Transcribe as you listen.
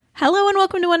Hello and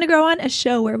welcome to One to Grow On, a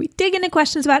show where we dig into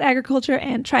questions about agriculture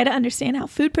and try to understand how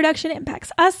food production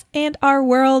impacts us and our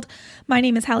world. My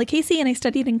name is Hallie Casey and I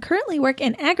studied and currently work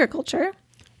in agriculture.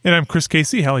 And I'm Chris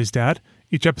Casey, Hallie's dad.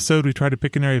 Each episode we try to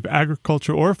pick an area of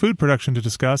agriculture or food production to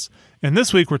discuss. And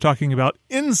this week we're talking about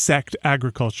insect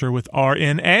agriculture with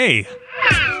RNA.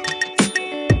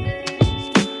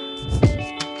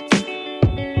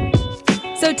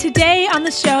 So today on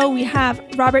the show, we have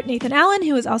Robert Nathan Allen,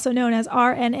 who is also known as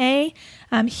RNA.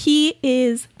 He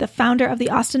is the founder of the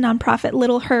Austin nonprofit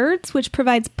Little Herds, which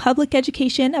provides public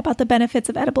education about the benefits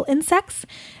of edible insects.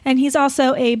 And he's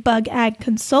also a bug ag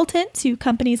consultant to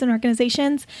companies and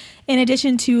organizations, in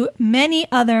addition to many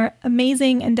other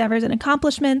amazing endeavors and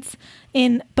accomplishments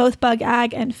in both bug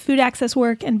ag and food access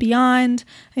work and beyond.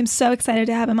 I'm so excited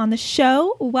to have him on the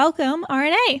show. Welcome,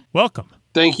 RNA. Welcome.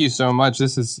 Thank you so much.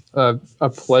 This is a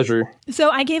pleasure.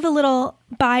 So I gave a little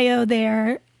bio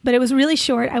there, but it was really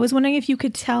short. I was wondering if you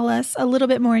could tell us a little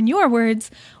bit more in your words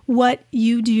what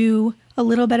you do, a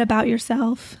little bit about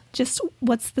yourself. Just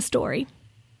what's the story?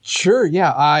 Sure.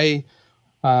 Yeah.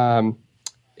 8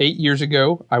 years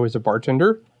ago, I was a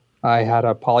bartender. I had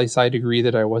a poli-sci degree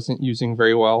that I wasn't using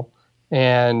very well.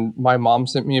 And my mom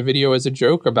sent me a video as a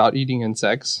joke about eating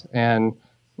insects. And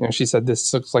she said,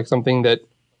 "This looks like something that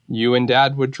you and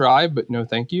Dad would try, but no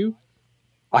thank you."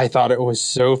 I thought it was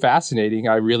so fascinating.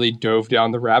 I really dove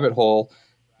down the rabbit hole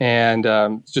and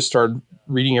just started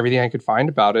reading everything I could find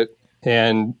about it.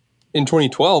 And in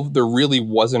 2012, there really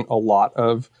wasn't a lot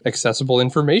of accessible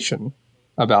information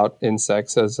about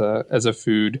insects as a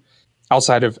food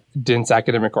outside of dense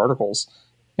academic articles.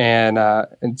 And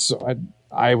so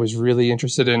I was really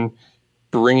interested in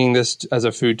bringing this as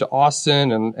a food to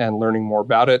Austin and learning more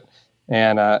about it.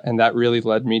 And that really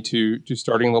led me to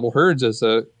starting Little Herds as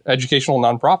an educational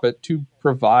nonprofit to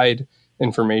provide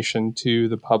information to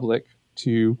the public,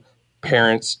 to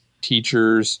parents,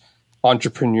 teachers,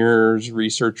 entrepreneurs,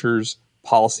 researchers,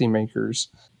 policymakers,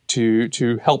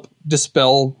 to help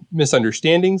dispel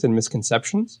misunderstandings and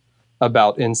misconceptions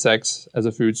about insects as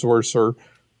a food source or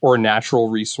a natural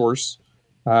resource,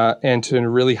 and to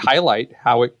really highlight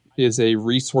how it is a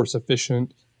resource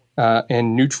efficient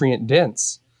and nutrient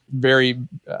dense. Very,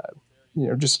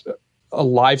 just a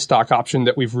livestock option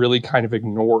that we've really kind of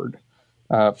ignored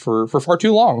for far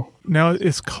too long. Now,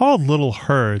 it's called Little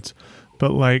Herds,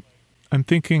 but I'm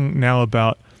thinking now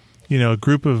about, a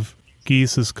group of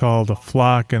geese is called a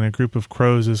flock and a group of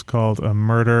crows is called a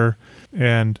murder.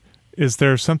 And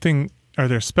are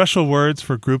there special words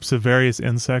for groups of various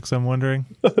insects, I'm wondering?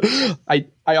 I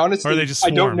honestly, or are they just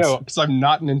swarms? I don't know because I'm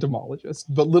not an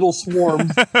entomologist, but little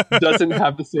swarms doesn't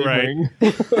have the same ring.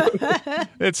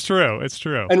 It's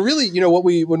true. And really,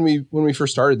 when we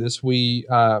first started this, we,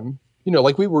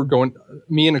 we were going,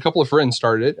 me and a couple of friends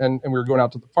started it and we were going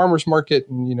out to the farmer's market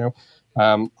and,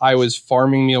 I was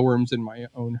farming mealworms in my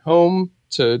own home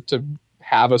to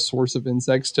have a source of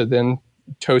insects to then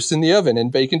toast in the oven and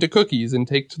bake into cookies and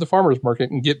take to the farmer's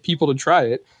market and get people to try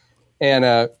it.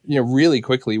 And, really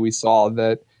quickly we saw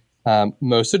that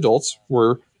most adults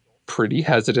were pretty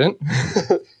hesitant,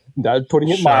 putting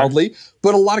it mildly,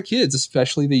 but a lot of kids,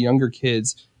 especially the younger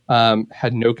kids,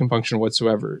 had no compunction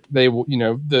whatsoever. They,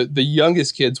 the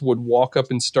youngest kids would walk up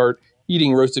and start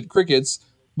eating roasted crickets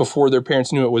before their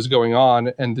parents knew what was going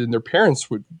on. And then their parents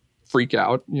would freak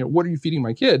out. What are you feeding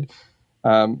my kid?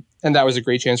 And that was a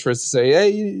great chance for us to say,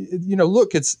 hey,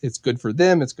 look, it's good for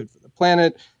them. It's good for the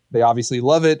planet. They obviously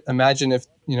love it. Imagine if,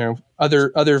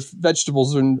 other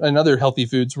vegetables and other healthy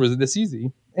foods were this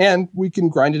easy. And we can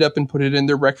grind it up and put it in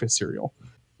their breakfast cereal.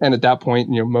 And at that point,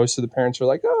 most of the parents are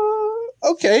like, oh,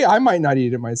 okay, I might not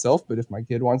eat it myself, but if my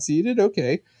kid wants to eat it,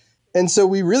 okay. And so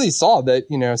we really saw that,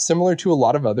 similar to a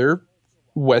lot of other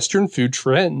Western food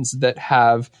trends that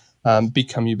have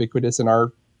become ubiquitous in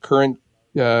our current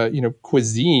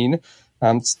cuisine,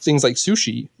 things like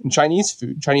sushi and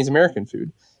Chinese American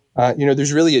food.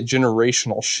 There's really a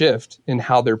generational shift in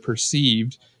how they're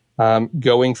perceived,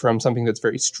 going from something that's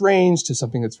very strange to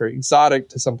something that's very exotic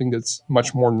to something that's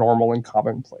much more normal and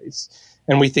commonplace.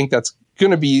 And we think that's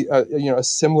going to be a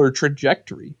similar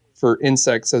trajectory for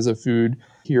insects as a food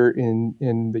here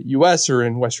in the US or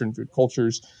in Western food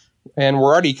cultures. And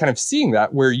we're already kind of seeing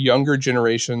that where younger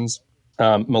generations,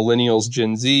 millennials,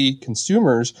 Gen Z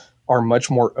consumers are much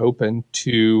more open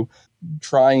to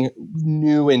trying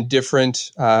new and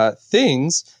different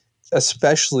things,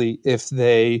 especially if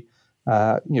they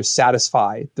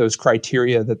satisfy those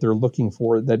criteria that they're looking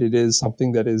for, that it is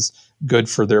something that is good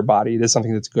for their body. It is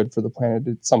something that's good for the planet.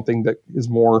 It's something that is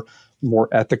more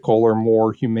ethical or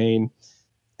more humane.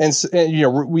 And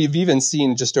we've even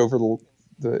seen just over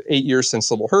the 8 years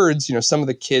since Little Herds, some of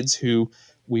the kids who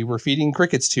we were feeding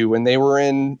crickets to when they were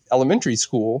in elementary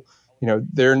school,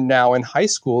 they're now in high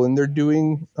school and they're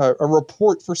doing a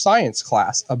report for science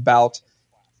class about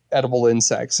edible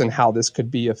insects and how this could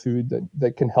be a food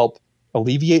that can help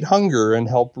alleviate hunger and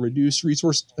help reduce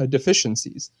resource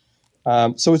deficiencies.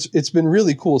 So it's been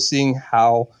really cool seeing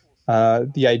how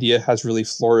the idea has really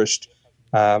flourished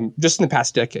just in the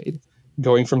past decade,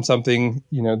 going from something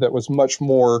that was much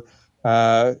more.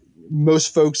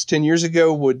 Most folks 10 years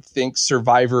ago would think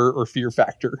Survivor or Fear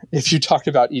Factor if you talked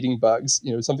about eating bugs.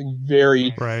 Something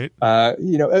very right.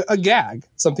 A gag,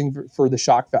 something for the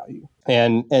shock value.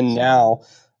 And now,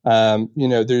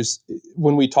 there's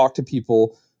when we talk to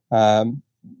people.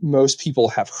 Most people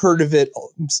have heard of it.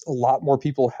 A lot more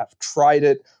people have tried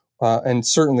it, and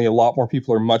certainly a lot more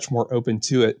people are much more open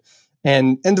to it.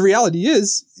 And the reality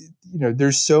is,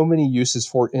 there's so many uses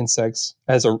for insects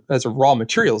as a raw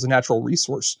material, as a natural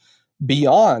resource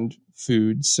beyond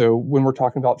food. So when we're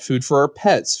talking about food for our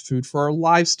pets, food for our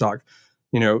livestock,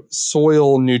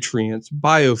 soil nutrients,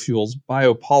 biofuels,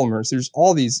 biopolymers, there's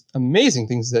all these amazing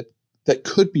things that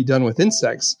could be done with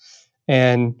insects,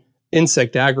 and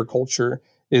insect agriculture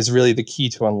is really the key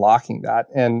to unlocking that.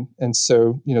 And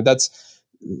so,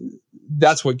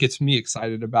 that's what gets me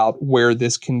excited about where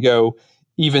this can go,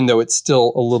 even though it's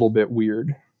still a little bit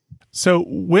weird. So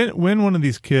when one of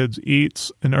these kids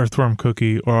eats an earthworm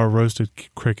cookie or a roasted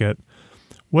cricket,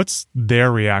 what's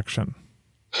their reaction?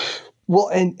 Well,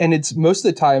 and it's most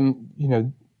of the time,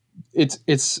 it's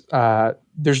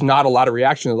there's not a lot of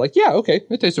reaction. They're like, yeah, okay,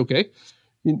 it tastes okay.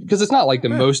 Because it's not like the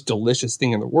most delicious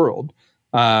thing in the world.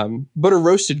 But a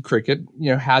roasted cricket,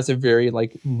 has a very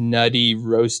like nutty,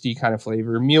 roasty kind of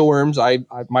flavor. Mealworms,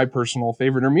 my personal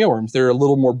favorite are mealworms. They're a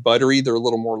little more buttery. They're a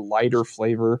little more lighter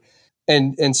flavor.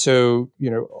 And so,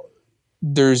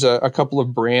 there's a couple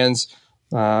of brands.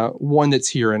 One that's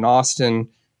here in Austin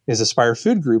is Aspire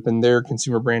Food Group, and their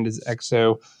consumer brand is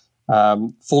EXO.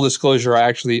 Full disclosure,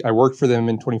 I worked for them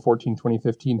in 2014,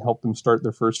 2015, helped them start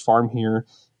their first farm here.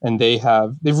 And they've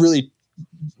really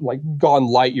like gone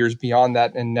light years beyond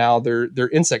that. And now their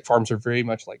insect farms are very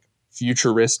much like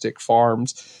futuristic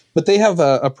farms, but they have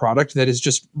a product that is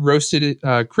just roasted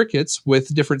crickets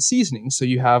with different seasonings. So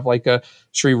you have like a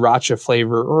sriracha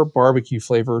flavor or a barbecue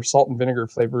flavor, salt and vinegar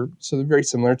flavor. So they're very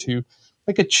similar to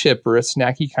like a chip or a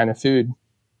snacky kind of food.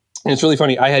 And it's really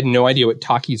funny. I had no idea what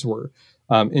Takis were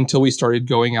until we started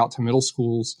going out to middle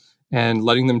schools and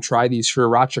letting them try these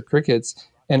sriracha crickets.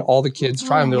 And all the kids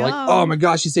try them. They're like, oh my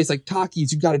gosh, these taste like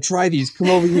Takis. You got to try these. Come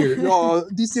over here. Oh,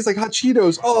 these taste like hot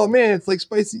Cheetos. Oh man, it's like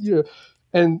spicy.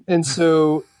 And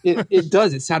so it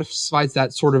does. It satisfies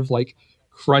that sort of like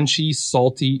crunchy,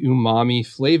 salty, umami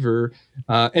flavor.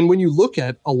 And when you look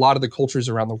at a lot of the cultures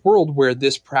around the world where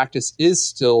this practice is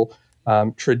still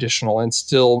traditional and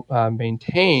still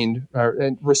maintained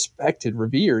and respected,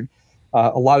 revered,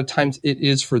 a lot of times it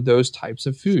is for those types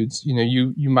of foods.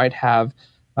 You might have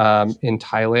in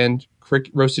Thailand,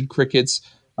 roasted crickets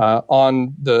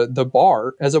on the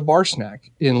bar as a bar snack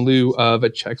in lieu of a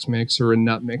Chex Mix or a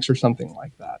nut mix or something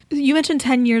like that. You mentioned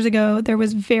 10 years ago, there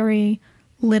was very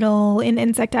little in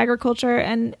insect agriculture.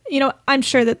 And, I'm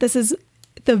sure that this is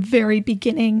the very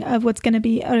beginning of what's going to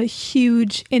be a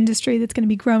huge industry that's going to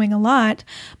be growing a lot.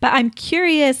 But I'm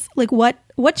curious, like what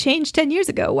changed 10 years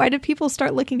ago? Why did people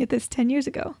start looking at this 10 years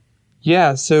ago?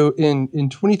 Yeah, so in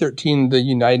 2013, the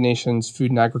United Nations Food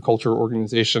and Agriculture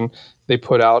Organization, they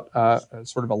put out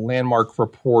sort of a landmark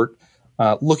report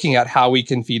looking at how we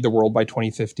can feed the world by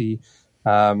 2050,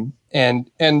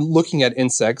 and looking at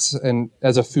insects and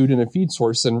as a food and a feed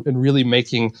source, and really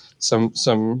making some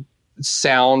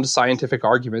sound scientific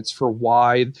arguments for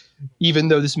why, even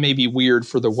though this may be weird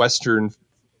for the Western,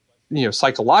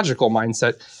 psychological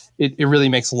mindset, it really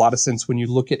makes a lot of sense when you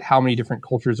look at how many different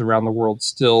cultures around the world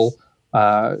still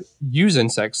use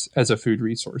insects as a food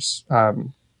resource,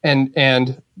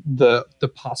 and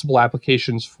the possible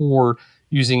applications for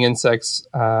using insects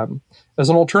as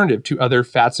an alternative to other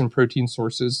fats and protein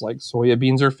sources like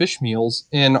soybeans or fish meals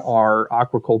in our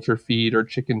aquaculture feed or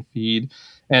chicken feed,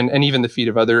 and even the feed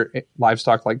of other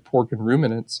livestock like pork and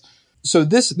ruminants. So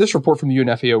this report from the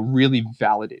UNFAO really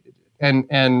validated it.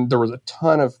 And there was a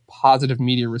ton of positive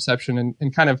media reception,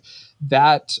 and kind of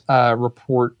that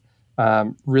report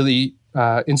really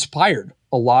inspired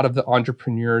a lot of the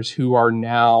entrepreneurs who are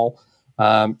now,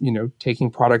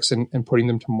 taking products and putting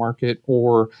them to market,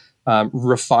 or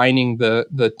refining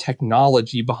the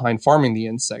technology behind farming the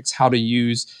insects, how to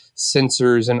use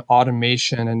sensors and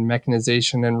automation and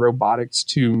mechanization and robotics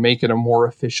to make it a more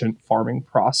efficient farming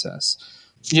process.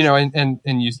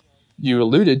 And you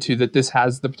alluded to that this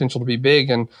has the potential to be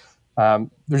big. And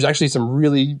there's actually some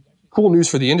really cool news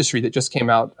for the industry that just came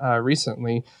out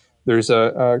recently. There's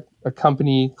a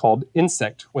company called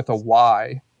Insect with a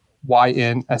Y,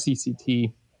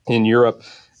 YNSECT in Europe,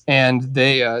 and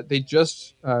they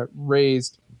just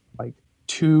raised like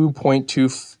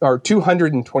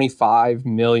 225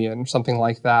 million, something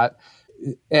like that.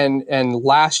 And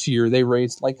last year they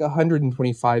raised like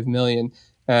 125 million.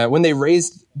 When they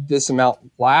raised this amount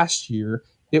last year,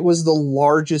 it was the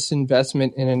largest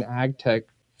investment in an ag tech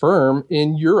firm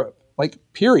in Europe, like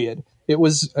period. It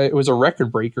was a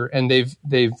record breaker, and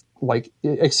they've like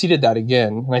exceeded that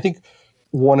again. And I think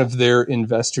one of their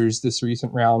investors this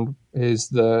recent round is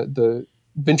the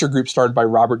venture group started by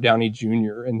Robert Downey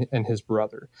Jr. and his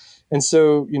brother. And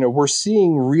so, we're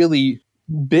seeing really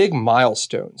big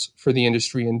milestones for the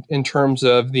industry in terms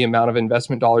of the amount of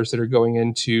investment dollars that are going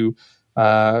into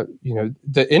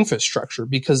the infrastructure,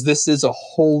 because this is a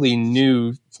wholly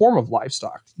new form of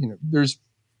livestock. There's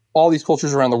all these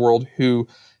cultures around the world who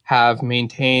have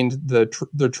maintained the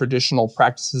traditional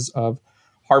practices of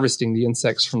harvesting the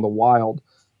insects from the wild.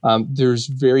 There's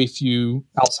very few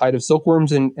outside of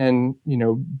silkworms and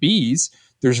bees.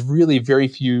 There's really very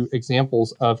few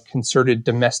examples of concerted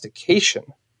domestication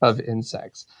of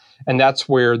insects. And that's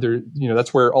where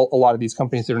that's where a lot of these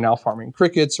companies that are now farming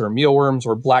crickets or mealworms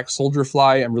or black soldier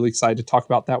fly. I'm really excited to talk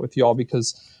about that with y'all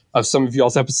because of some of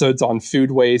y'all's episodes on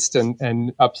food waste and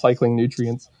upcycling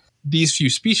nutrients. These few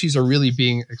species are really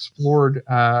being explored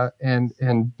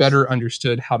and better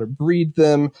understood how to breed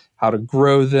them, how to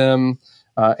grow them,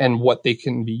 and what they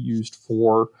can be used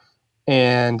for.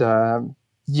 And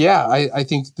I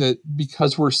think that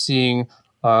because we're seeing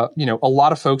a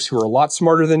lot of folks who are a lot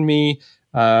smarter than me,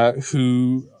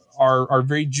 who are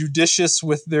very judicious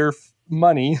with their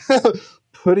money,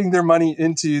 putting their money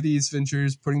into these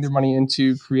ventures, putting their money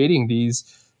into creating these,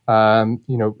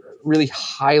 really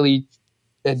highly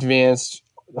advanced,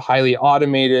 highly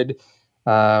automated,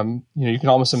 you can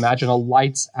almost imagine a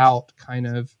lights out kind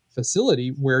of facility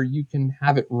where you can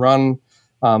have it run,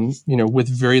 with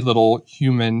very little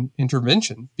human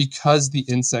intervention, because the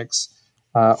insects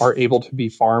are able to be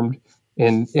farmed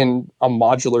in a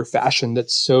modular fashion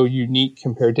that's so unique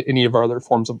compared to any of our other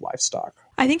forms of livestock.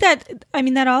 I think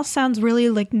that all sounds really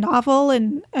like novel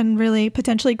and really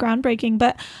potentially groundbreaking,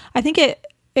 but I think it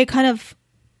kind of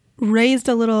raised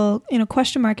a little,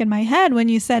 question mark in my head when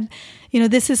you said,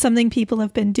 this is something people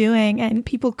have been doing and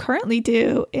people currently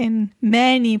do in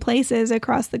many places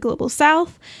across the global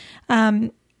South.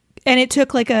 And it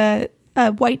took like a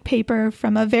white paper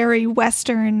from a very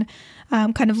Western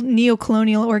kind of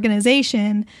neo-colonial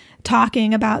organization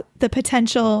talking about the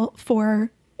potential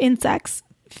for insects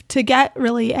to get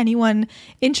really anyone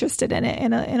interested in it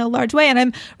in a large way. And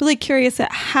I'm really curious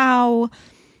at how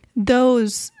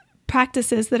those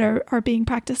practices that are being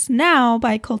practiced now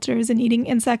by cultures in eating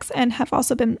insects and have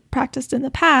also been practiced in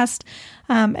the past,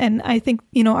 and I think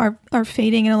are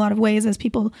fading in a lot of ways as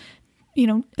people,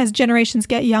 as generations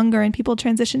get younger and people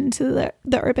transition into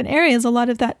the urban areas. A lot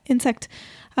of that insect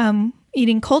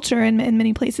eating culture in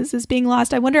many places is being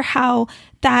lost. I wonder how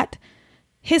that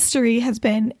history has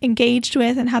been engaged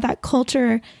with and how that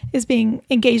culture is being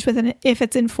engaged with, and if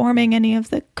it's informing any of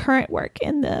the current work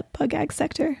in the bug ag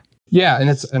sector. Yeah,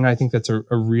 and I think that's a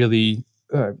really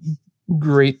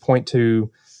great point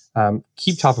to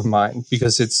keep top of mind,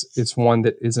 because it's one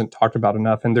that isn't talked about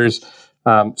enough. And there's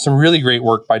some really great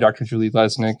work by Dr. Julie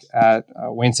Lesnick at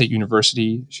Wayne State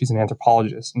University. She's an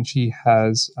anthropologist, and she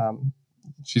has a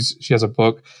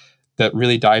book that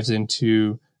really dives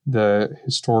into the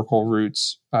historical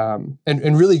roots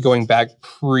and really going back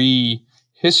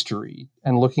pre-history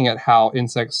and looking at how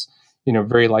insects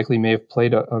very likely may have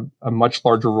played a much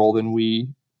larger role than we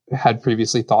had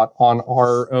previously thought on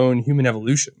our own human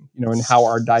evolution, and how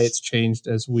our diets changed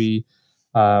as we,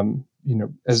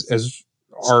 as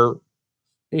our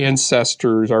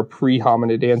ancestors, our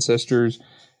pre-hominid ancestors,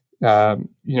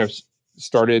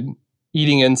 started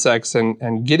eating insects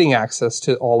and getting access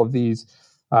to all of these,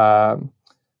 amino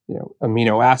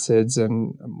acids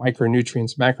and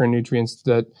micronutrients, macronutrients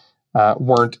that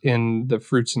weren't in the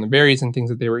fruits and the berries and things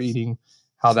that they were eating,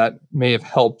 how that may have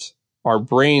helped our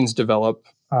brains develop.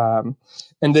 And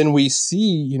then we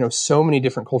see, so many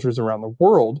different cultures around the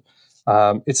world.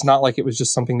 It's not like it was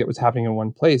just something that was happening in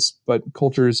one place, but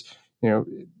cultures,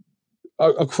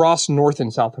 across North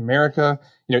and South America,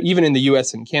 even in the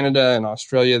US and Canada and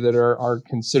Australia that are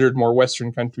considered more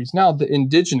Western countries now, the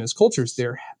indigenous cultures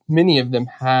there, many of them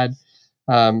had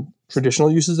traditional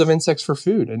uses of insects for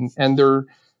food. And they're,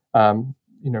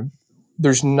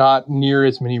 there's not near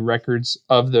as many records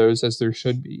of those as there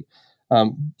should be.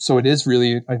 So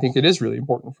I think it is really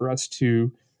important for us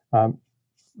to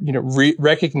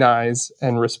recognize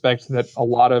and respect that a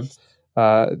lot of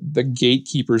the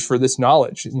gatekeepers for this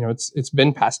knowledge, it's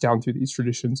been passed down through these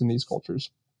traditions and these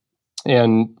cultures.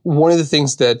 And one of the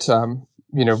things that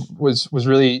was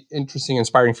really interesting,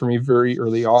 inspiring for me very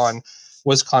early on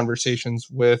was conversations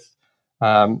with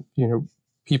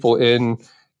people in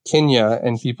Kenya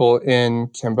and people in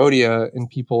Cambodia and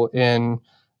people in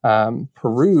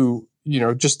Peru,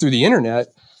 just through the internet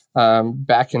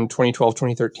back in 2012,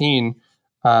 2013,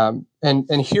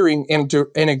 and hearing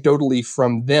anecdotally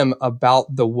from them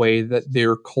about the way that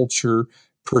their culture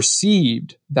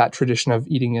perceived that tradition of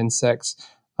eating insects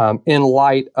in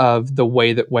light of the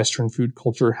way that Western food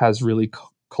culture has really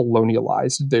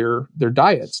colonialized their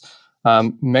diets.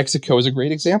 Mexico is a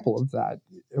great example of that.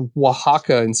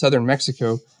 Oaxaca in southern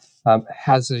Mexico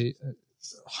has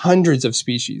hundreds of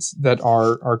species that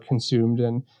are consumed,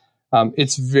 and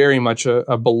it's very much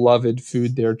a beloved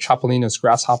food there. Chapulines,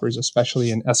 grasshoppers,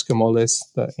 especially, and escamoles,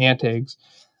 the ant eggs,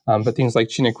 but things like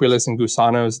chinequiles and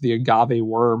gusanos, the agave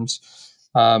worms.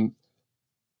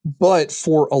 But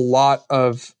for a lot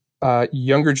of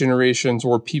younger generations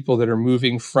or people that are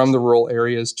moving from the rural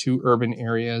areas to urban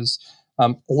areas,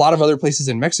 a lot of other places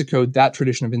in Mexico, that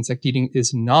tradition of insect eating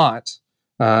is not,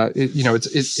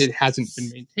 it hasn't been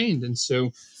maintained. And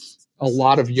so a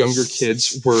lot of younger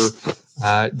kids were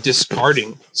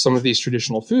discarding some of these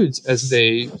traditional foods as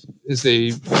they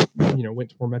went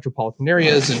to more metropolitan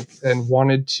areas and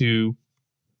wanted to,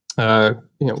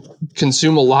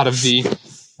 consume a lot of the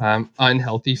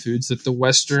unhealthy foods that the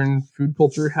Western food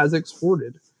culture has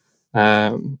exported.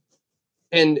 And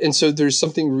so there's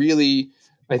something really,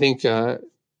 I think,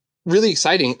 really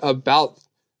exciting about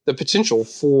the potential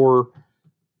for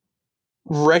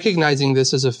recognizing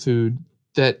this as a food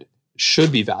that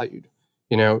should be valued.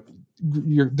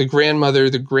 The grandmother,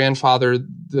 the grandfather,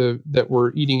 that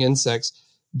were eating insects,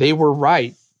 they were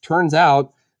right. Turns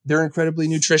out they're incredibly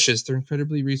nutritious. They're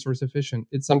incredibly resource efficient.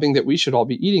 It's something that we should all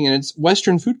be eating. And it's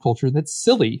Western food culture that's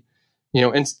silly,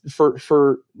 and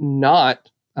for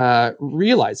not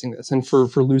realizing this and for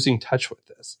losing touch with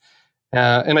this.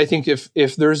 And I think if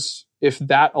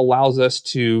that allows us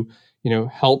to,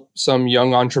 help some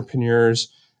young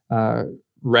entrepreneurs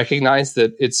recognize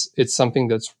that it's something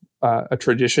that's a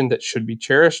tradition that should be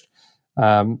cherished,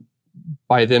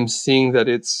 by them seeing that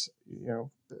it's,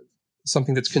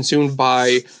 something that's consumed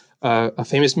by a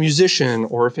famous musician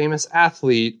or a famous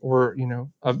athlete or,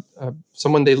 a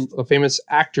famous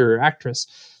actor or actress,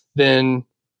 then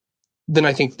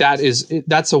I think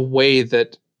that's a way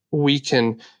that we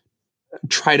can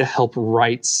try to help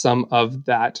right some of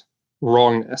that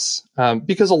wrongness.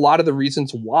 Because a lot of the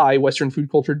reasons why Western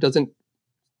food culture doesn't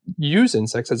use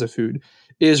insects as a food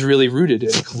is really rooted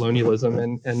in colonialism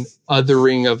and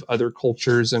othering of other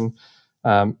cultures. And,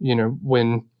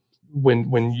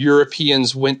 when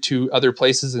Europeans went to other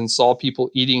places and saw people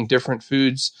eating different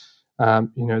foods,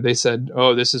 they said,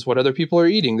 oh, this is what other people are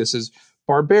eating. This is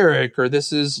barbaric, or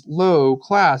this is low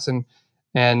class. And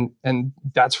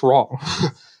that's wrong.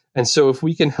 And so if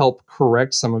we can help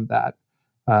correct some of that,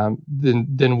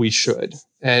 then we should.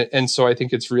 And so I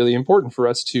think it's really important for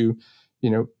us to,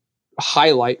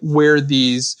 highlight where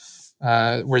these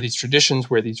traditions,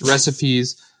 where these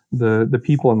recipes, the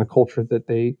people and the culture that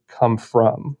they come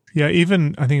from. Yeah,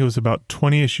 even I think it was about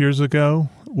 20-ish years ago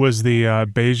was the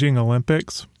Beijing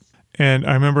Olympics. And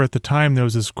I remember at the time there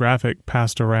was this graphic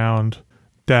passed around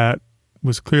that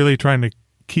was clearly trying to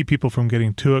keep people from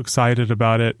getting too excited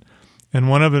about it. And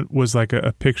one of it was like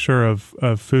a picture of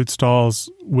food stalls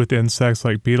with insects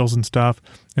like beetles and stuff.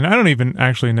 And I don't even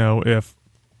actually know if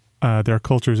there are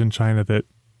cultures in China that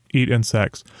eat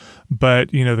insects.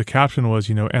 But, the caption was,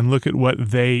 and look at what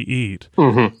they eat.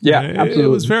 Mm-hmm. Yeah, absolutely. It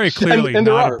was very clearly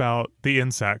not about the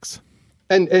insects.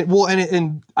 And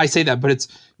I say that, but it's,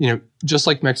 just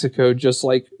like Mexico, just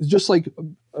like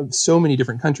so many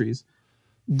different countries,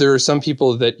 there are some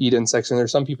people that eat insects and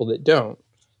there's some people that don't.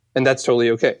 And that's totally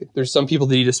okay. There's some people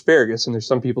that eat asparagus and there's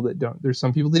some people that don't. There's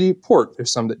some people that eat pork.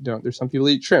 There's some that don't. There's some people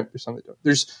that eat shrimp. There's some that don't.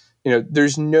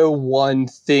 There's no one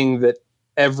thing that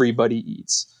everybody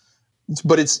eats.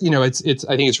 But I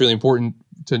think it's really important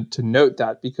to note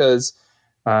that because,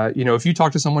 if you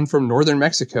talk to someone from northern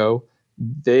Mexico,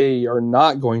 they are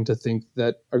not going to think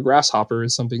that a grasshopper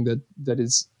is something that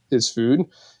is food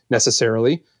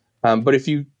necessarily. But if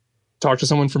you talk to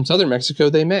someone from southern Mexico,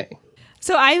 they may.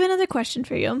 So I have another question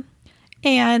for you.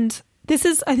 And this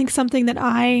is, I think, something that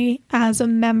I, as a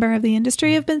member of the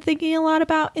industry, have been thinking a lot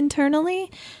about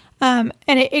internally. And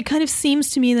it kind of seems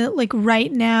to me that, like,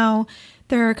 right now,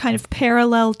 there are kind of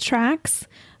parallel tracks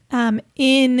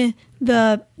in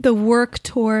the work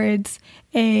towards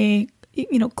a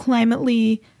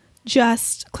climatically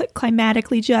just,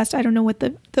 I don't know what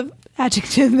the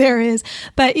adjective there is,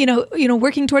 but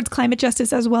working towards climate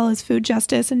justice as well as food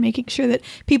justice and making sure that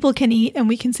people can eat and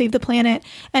we can save the planet.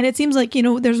 And it seems like,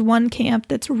 there's one camp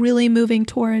that's really moving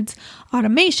towards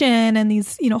automation and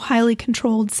these, highly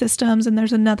controlled systems. And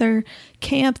there's another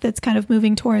camp that's kind of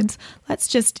moving towards, let's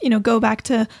just, go back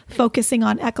to focusing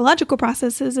on ecological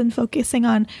processes and focusing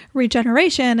on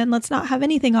regeneration, and let's not have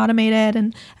anything automated,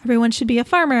 and everyone should be a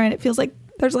farmer. And it feels like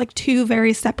there's like two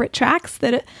very separate tracks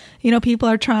that, people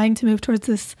are trying to move towards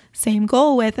this same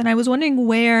goal with. And I was wondering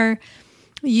where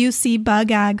you see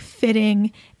bug ag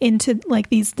fitting into like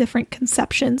these different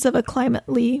conceptions of a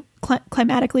climatically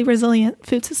resilient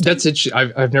food system. That's it.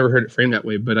 I've never heard it framed that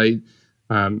way, but I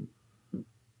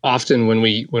often when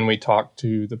we talk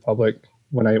to the public,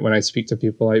 when I speak to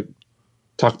people, I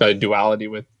talk about a duality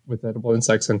with edible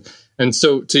insects, and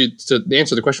so to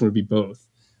answer the question would be both.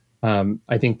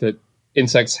 I think that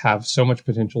insects have so much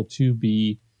potential to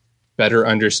be better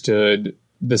understood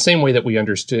the same way that we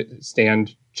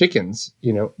understand chickens,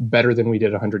 better than we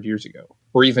did 100 years ago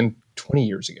or even 20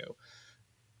 years ago.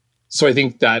 So I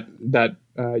think that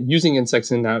using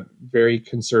insects in that very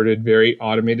concerted, very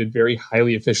automated, very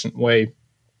highly efficient way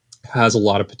has a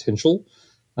lot of potential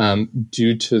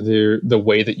due to the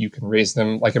way that you can raise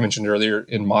them, like I mentioned earlier,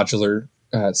 in modular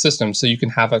systems. So you can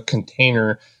have a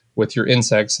container with your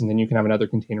insects, and then you can have another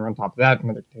container on top of that,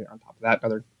 another container on top of that,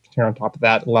 another container on top of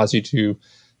that. It allows you to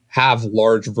have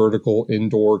large vertical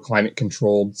indoor climate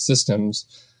controlled systems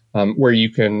where you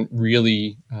can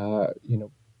really,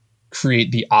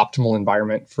 create the optimal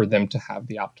environment for them to have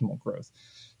the optimal growth.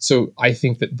 So I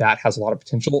think that has a lot of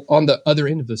potential. On the other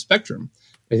end of the spectrum,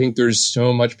 I think there's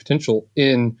so much potential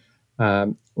in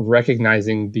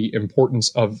recognizing the importance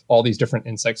of all these different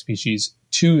insect species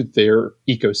to their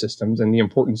ecosystems and the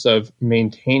importance of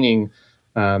maintaining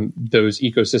those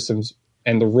ecosystems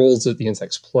and the roles that the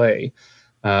insects play.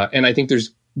 And I think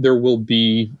there will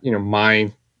be,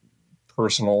 my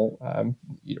personal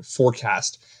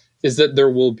forecast is that there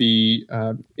will be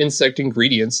insect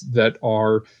ingredients that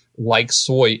are like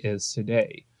soy is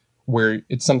today, where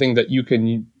it's something that you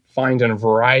can find in a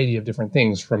variety of different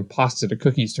things, from pasta to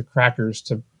cookies to crackers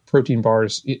to protein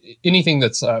bars, anything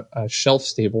that's a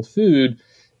shelf-stable food.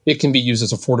 It can be used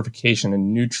as a fortification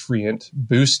and nutrient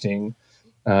boosting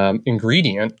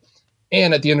ingredient.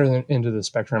 And at the end of the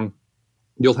spectrum,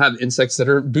 you'll have insects that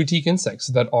are boutique insects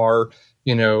that are,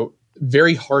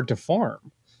 very hard to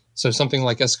farm. So something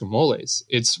like escamoles,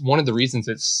 it's one of the reasons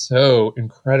it's so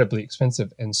incredibly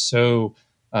expensive and so,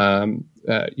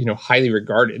 highly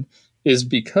regarded, is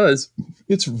because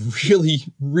it's really,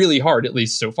 really hard, at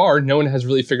least so far. No one has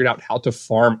really figured out how to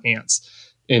farm ants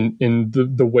in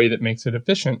the way that makes it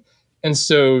efficient. And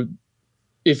so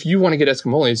if you want to get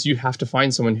escamoles, you have to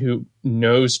find someone who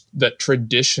knows that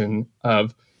tradition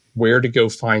of where to go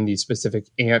find these specific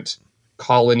ant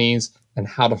colonies and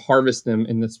how to harvest them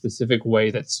in the specific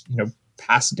way that's,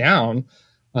 passed down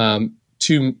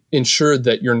to ensure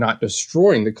that you're not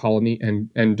destroying the colony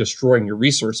and destroying your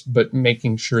resource, but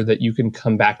making sure that you can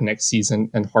come back next season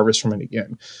and harvest from it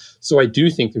again. So I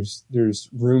do think there's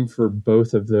room for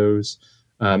both of those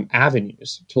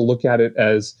avenues to look at it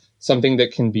as something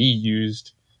that can be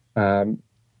used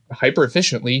hyper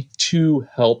efficiently to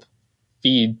help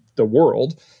feed the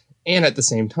world, and at the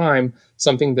same time,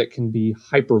 something that can be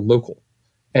hyper local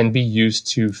and be used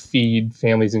to feed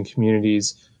families and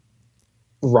communities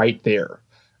right there.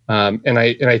 Earlier,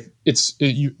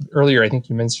 I think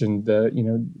you mentioned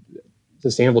the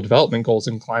sustainable development goals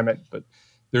in climate, but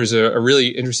there's a really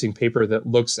interesting paper that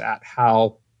looks at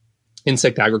how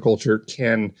insect agriculture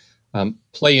can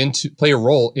play a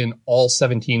role in all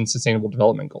 17 sustainable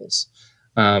development goals.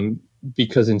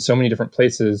 Because in so many different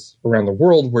places around the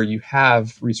world where you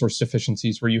have resource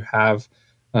deficiencies, where you have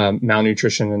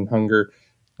malnutrition and hunger,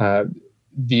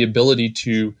 the ability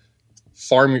to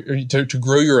to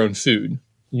grow your own food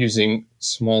using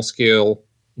small scale,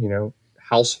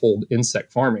 household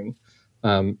insect farming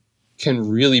can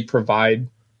really provide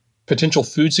potential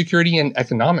food security and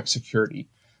economic security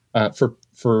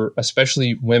for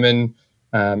especially women,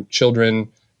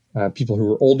 children, people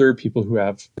who are older, people who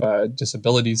have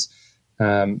disabilities.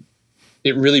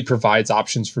 It really provides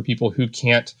options for people who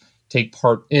can't take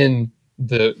part in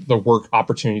the work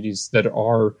opportunities that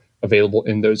are available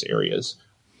in those areas.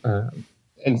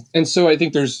 And so I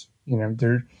think there's,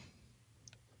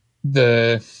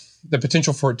 the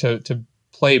potential for it to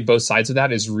play both sides of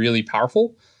that is really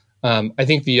powerful. I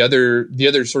think the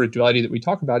other sort of duality that we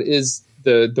talk about is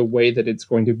the way that it's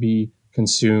going to be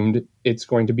consumed. It's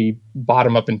going to be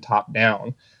bottom up and top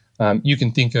down. You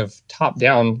can think of top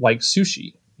down like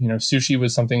sushi. Sushi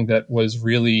was something that was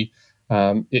really,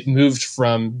 it moved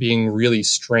from being really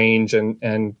strange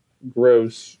and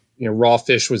gross. Raw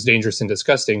fish was dangerous and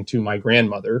disgusting to my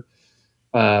grandmother.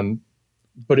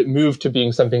 But it moved to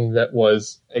being something that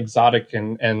was exotic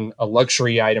and a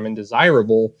luxury item and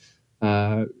desirable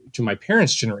to my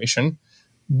parents' generation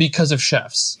because of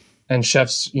chefs and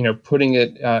chefs, putting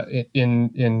it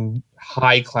in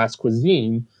high class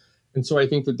cuisine. And so I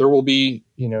think that there will be,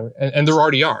 and there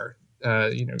already are,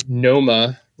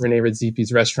 Noma, Rene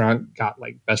Redzepi's restaurant, got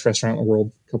like best restaurant in the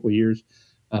world a couple of years.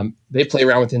 They play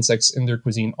around with insects in their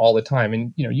cuisine all the time.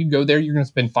 And, you go there, you're going to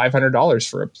spend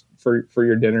 $500 for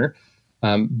your dinner.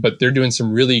 But they're doing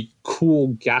some really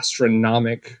cool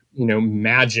gastronomic,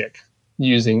 magic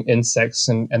using insects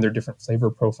and their different flavor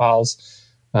profiles.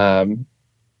 There's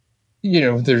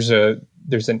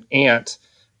an ant,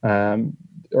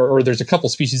 or there's a couple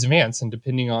species of ants, and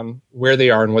depending on where they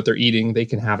are and what they're eating, they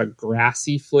can have a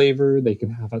grassy flavor, they can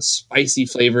have a spicy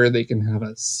flavor, they can have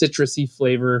a citrusy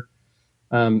flavor.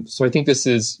 So I think this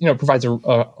is, provides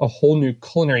a whole new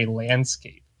culinary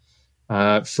landscape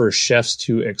for chefs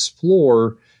to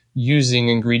explore using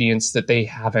ingredients that they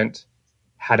haven't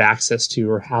had access to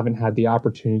or haven't had the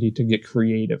opportunity to get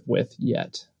creative with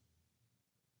yet.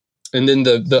 And then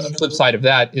the flip side of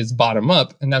that is bottom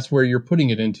up, and that's where you're putting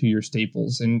it into your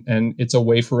staples. And it's a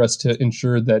way for us to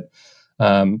ensure that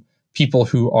people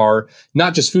who are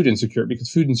not just food insecure, because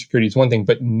food insecurity is one thing,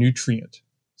 but nutrient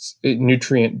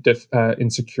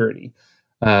insecurity.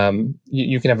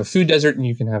 You can have a food desert and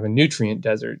you can have a nutrient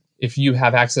desert. If you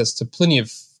have access to plenty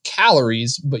of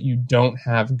calories, but you don't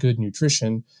have good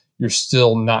nutrition, you're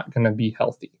still not going to be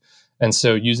healthy. And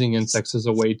so using insects as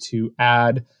a way to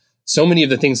add so many of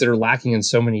the things that are lacking in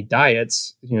so many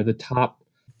diets, the top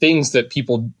things that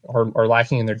people are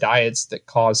lacking in their diets that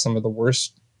cause some of the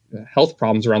worst health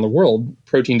problems around the world,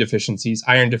 protein deficiencies,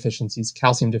 iron deficiencies,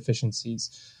 calcium deficiencies.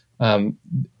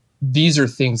 These are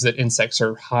things that insects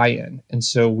are high in. And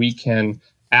so we can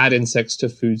add insects to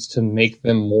foods to make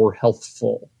them more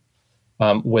healthful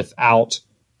without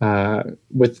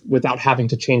having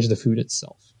to change the food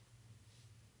itself.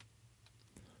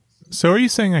 So are you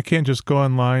saying I can't just go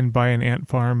online, buy an ant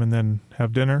farm, and then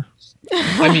have dinner?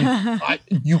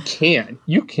 You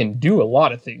can do a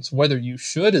lot of things. Whether you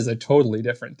should is a totally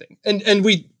different thing. And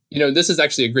we, this is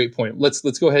actually a great point. Let's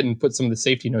go ahead and put some of the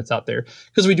safety notes out there,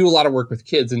 because we do a lot of work with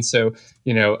kids. And so,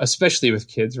 especially with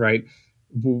kids, right?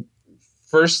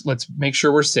 First, let's make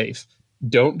sure we're safe.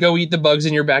 Don't go eat the bugs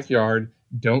in your backyard.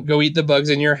 Don't go eat the bugs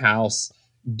in your house.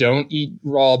 Don't eat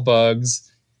raw bugs.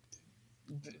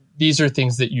 These are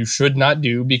things that you should not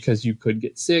do because you could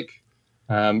get sick.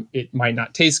 It might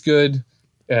not taste good.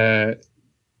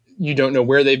 You don't know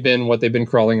where they've been, what they've been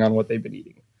crawling on, what they've been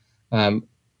eating.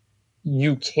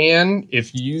 You can,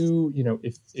 if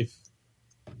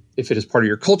it is part of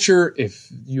your culture, if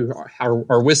you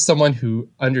are with someone who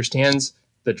understands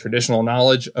the traditional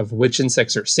knowledge of which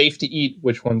insects are safe to eat,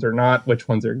 which ones are not, which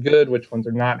ones are good, which ones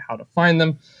are not, how to find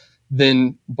them,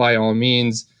 then by all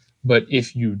means. But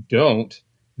if you don't,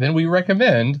 then we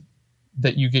recommend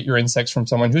that you get your insects from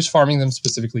someone who's farming them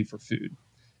specifically for food.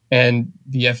 And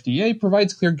the FDA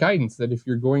provides clear guidance that if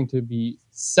you're going to be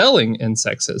selling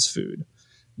insects as food,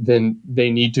 then they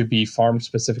need to be farmed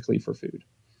specifically for food.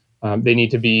 They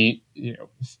need to be,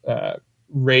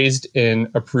 raised in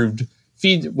approved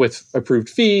feed with approved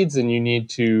feeds, and you need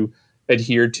to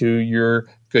adhere to your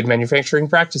good manufacturing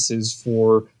practices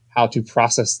for how to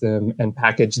process them and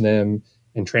package them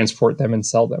and transport them and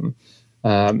sell them.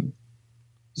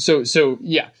 So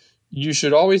yeah, you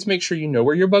should always make sure you know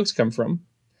where your bugs come from.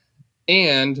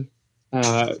 And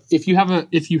if you have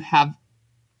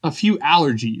a few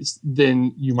allergies,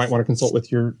 then you might want to consult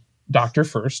with your doctor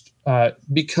first,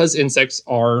 because insects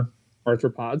are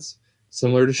arthropods,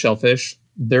 similar to shellfish.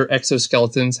 Their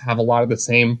exoskeletons have a lot of the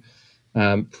same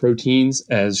proteins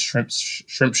as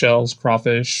shrimp shells,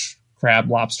 crawfish, crab,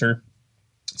 lobster.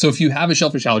 So if you have a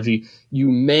shellfish allergy, you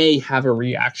may have a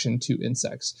reaction to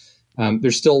insects.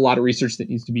 There's still a lot of research that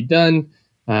needs to be done.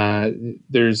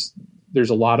 There's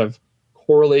a lot of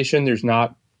correlation. There's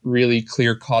not really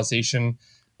clear causation.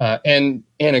 And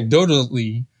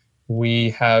anecdotally, we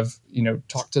have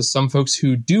talked to some folks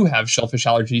who do have shellfish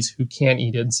allergies who can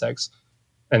eat insects,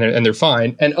 and they're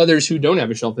fine, and others who don't have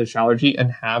a shellfish allergy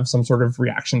and have some sort of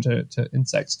reaction to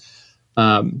insects.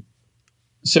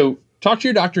 So talk to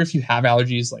your doctor if you have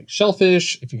allergies like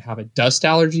shellfish. If you have a dust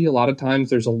allergy, a lot of times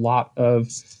there's a lot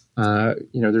of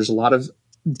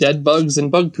dead bugs and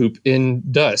bug poop in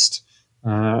dust.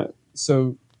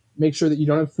 So make sure that you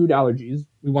don't have food allergies.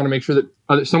 We want to make sure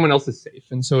that someone else is safe.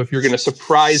 And so if you're going to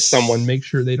surprise someone, make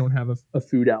sure they don't have a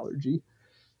food allergy.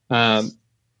 And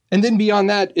then beyond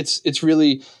that, it's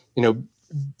really,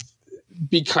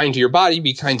 be kind to your body,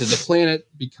 be kind to the planet,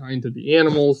 be kind to the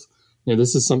animals.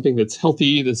 This is something that's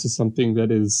healthy. This is something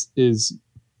that is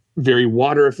very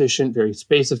water efficient, very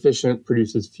space efficient,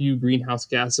 produces few greenhouse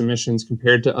gas emissions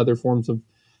compared to other forms of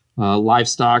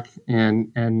livestock,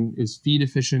 and is feed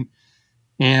efficient,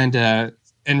 and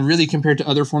really compared to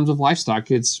other forms of livestock,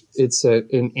 it's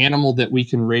an animal that we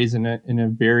can raise in a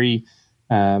very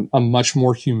a much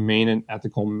more humane and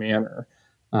ethical manner.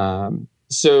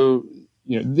 So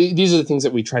these are the things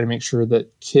that we try to make sure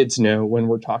that kids know when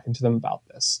we're talking to them about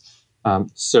this.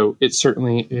 So it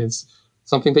certainly is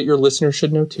something that your listeners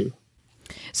should know too.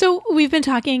 So we've been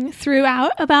talking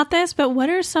throughout about this, but what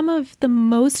are some of the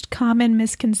most common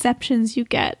misconceptions you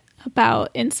get about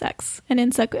insects and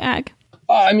insect ag?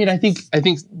 I think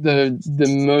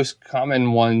the most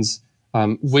common ones,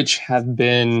 which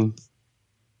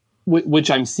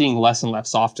I'm seeing less and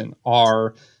less often,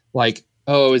 are like,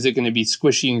 oh, is it going to be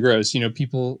squishy and gross?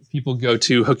 People go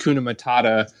to Hakuna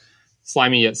Matata,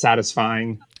 slimy yet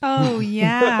satisfying. Oh,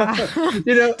 yeah.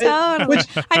 Totally.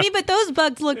 But those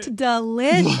bugs looked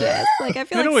delicious. Like, I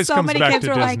feel like so many kids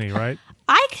were Disney, like, right?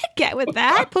 I could get with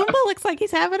that. Pumbaa looks like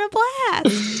he's having a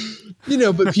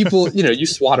blast. But people, you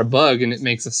swat a bug and it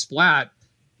makes a splat.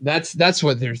 That's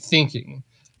what they're thinking.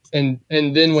 And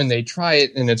then when they try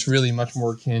it, and it's really much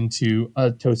more akin to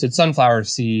a toasted sunflower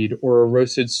seed or a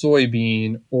roasted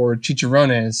soybean or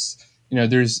chicharrones,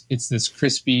 it's this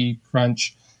crispy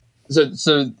crunch.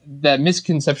 So that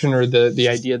misconception, or the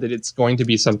idea that it's going to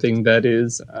be something that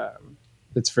is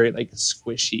that's very like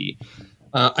squishy.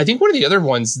 I think one of the other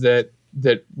ones that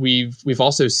we've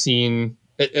also seen,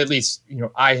 at least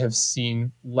I have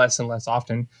seen less and less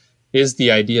often, is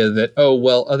the idea that, oh,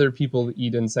 well, other people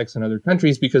eat insects in other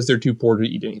countries because they're too poor to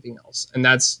eat anything else, and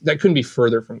that couldn't be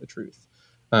further from the truth.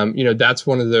 That's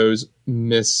one of those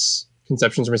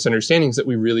misconceptions or misunderstandings that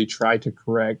we really try to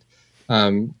correct.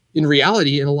 In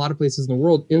reality, in a lot of places in the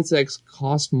world, insects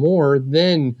cost more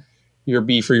than your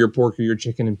beef or your pork or your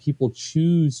chicken, and people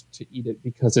choose to eat it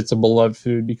because it's a beloved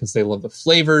food, because they love the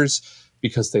flavors,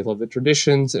 because they love the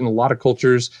traditions. In a lot of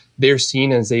cultures, they're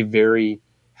seen as a very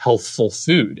healthful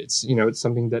food. It's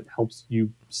something that helps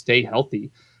you stay healthy.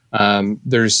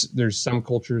 There's some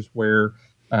cultures where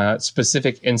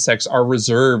specific insects are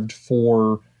reserved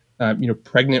for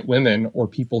pregnant women or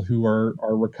people who are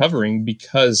recovering,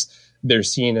 because they're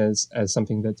seen as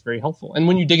something that's very helpful. And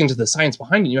when you dig into the science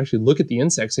behind it, you actually look at the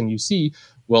insects and you see,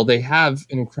 well, they have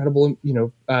an incredible,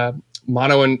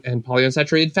 mono and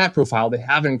polyunsaturated fat profile. They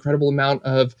have an incredible amount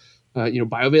of,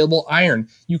 bioavailable iron.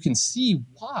 You can see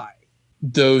why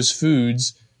those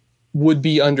foods would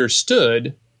be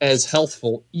understood as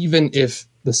healthful, even if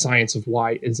the science of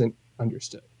why isn't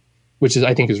understood, which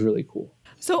I think is really cool.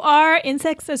 So are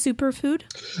insects a superfood?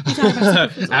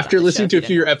 After listening to a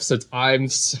few of your episodes, I'm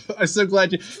so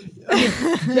glad you.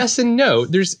 Yes and no.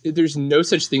 There's no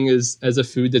such thing as a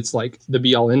food that's like the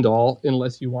be all end all,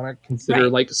 unless you want to consider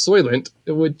like Soylent,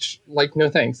 which no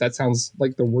thanks. That sounds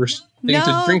like the worst thing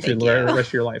to drink for the rest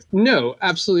of your life. No,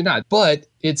 absolutely not. But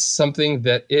it's something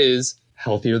that is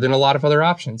healthier than a lot of other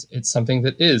options. It's something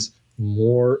that is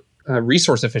more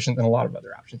resource efficient than a lot of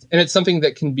other options, and it's something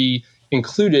that can be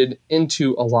included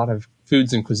into a lot of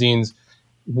foods and cuisines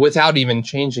without even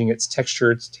changing its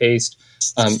texture, its taste,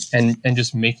 and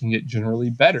just making it generally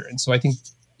better. And so I think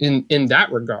in that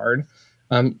regard,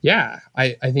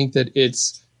 I think that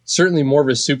it's certainly more of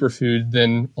a superfood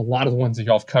than a lot of the ones that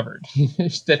y'all have covered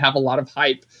that have a lot of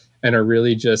hype and are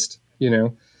really just,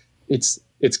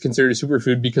 it's considered a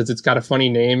superfood because it's got a funny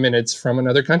name and it's from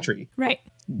another country. Right.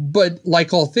 But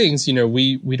like all things,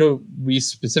 we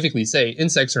specifically say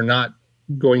insects are not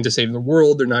going to save the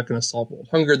world. They're not going to solve world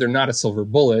hunger. They're not a silver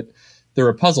bullet. They're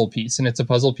a puzzle piece, and it's a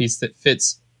puzzle piece that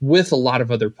fits with a lot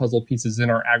of other puzzle pieces in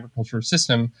our agriculture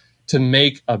system to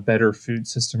make a better food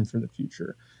system for the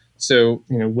future. So,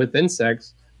 with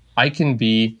insects, I can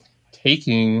be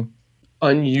taking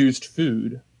unused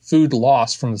food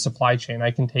loss from the supply chain.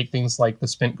 I can take things like the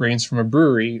spent grains from a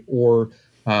brewery, or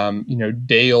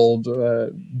day-old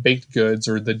baked goods,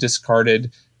 or the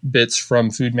discarded bits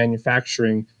from food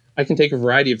manufacturing. I can take a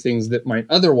variety of things that might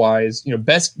otherwise,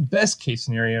 best case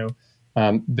scenario,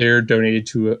 they're donated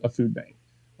to a food bank.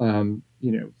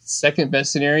 Second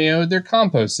best scenario, they're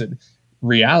composted.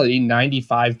 Reality,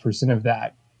 95% of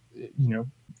that,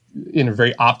 in a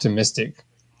very optimistic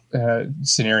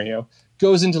scenario,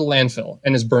 goes into the landfill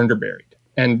and is burned or buried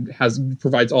and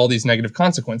provides all these negative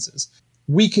consequences.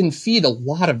 we can feed a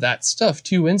lot of that stuff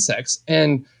to insects.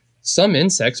 And some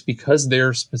insects, because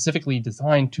they're specifically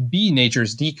designed to be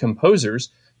nature's decomposers,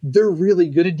 they're really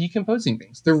good at decomposing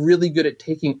things. They're really good at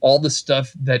taking all the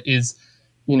stuff that is,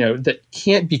 that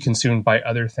can't be consumed by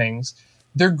other things.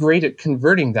 They're great at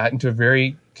converting that into a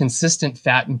very consistent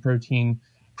fat and protein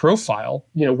profile,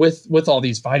 with all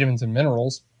these vitamins and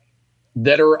minerals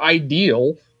that are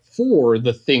ideal for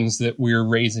the things that we're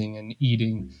raising and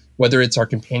eating, whether it's our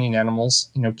companion animals,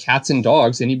 cats and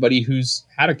dogs. Anybody who's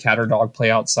had a cat or dog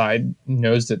play outside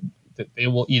knows that they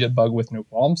will eat a bug with no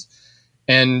qualms.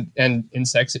 And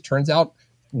insects, it turns out,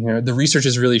 the research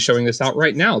is really showing this out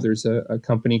right now. There's a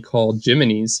company called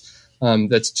Jiminy's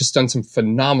that's just done some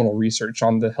phenomenal research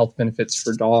on the health benefits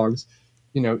for dogs.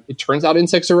 It turns out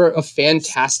insects are a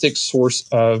fantastic source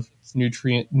of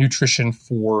nutrition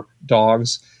for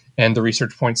dogs. And the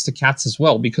research points to cats as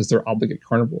well, because they're obligate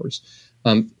carnivores.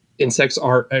 Insects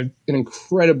are an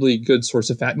incredibly good source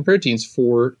of fat and proteins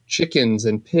for chickens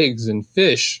and pigs and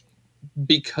fish,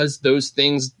 because those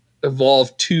things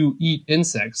evolved to eat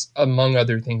insects, among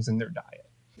other things in their diet.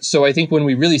 So I think when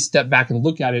we really step back and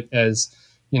look at it as,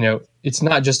 it's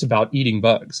not just about eating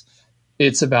bugs.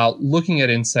 It's about looking at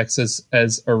insects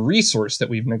as a resource that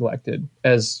we've neglected,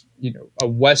 as, a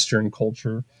Western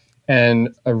culture,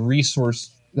 and a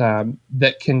resource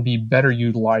that can be better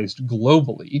utilized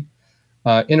globally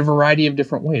in a variety of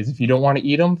different ways. If you don't want to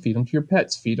eat them, feed them to your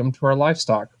pets, feed them to our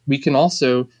livestock. We can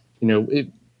also,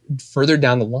 further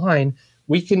down the line,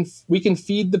 we can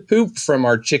feed the poop from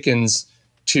our chickens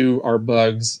to our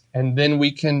bugs, and then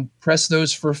we can press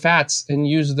those for fats and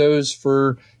use those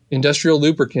for industrial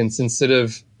lubricants instead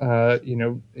of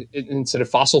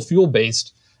fossil fuel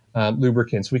based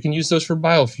lubricants. We can use those for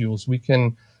biofuels. We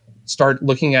can start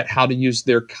looking at how to use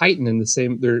their chitin in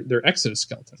their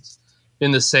exoskeletons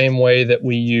in the same way that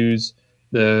we use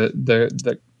the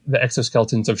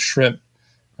exoskeletons of shrimp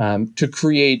to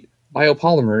create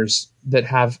biopolymers that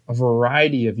have a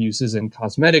variety of uses in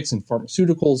cosmetics and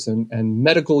pharmaceuticals and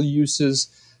medical uses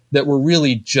that we're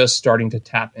really just starting to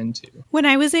tap into. When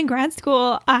I was in grad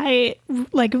school, I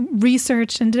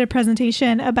researched and did a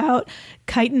presentation about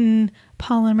chitin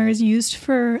polymers used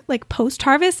for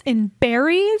post-harvest in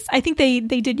berries. I think they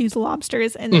did use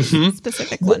lobsters in this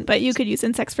specific one, but you could use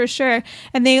insects for sure.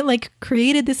 And they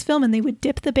created this film, and they would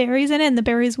dip the berries in it, and the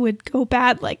berries would go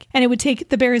bad, and it would take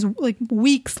the berries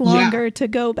weeks longer to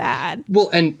go bad. Well,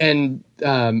 and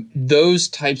those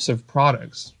types of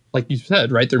products, like you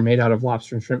said, right, they're made out of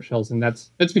lobster and shrimp shells, and that's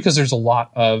because there's a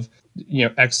lot of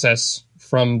excess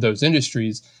from those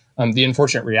industries. The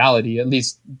unfortunate reality, at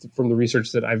least from the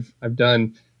research that I've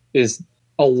done, is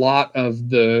a lot of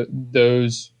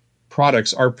those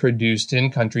products are produced in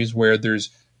countries where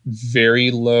there's very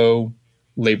low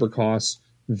labor costs,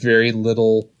 very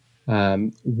little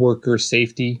worker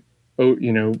safety,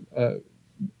 and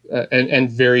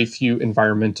very few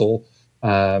environmental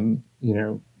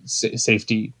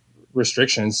safety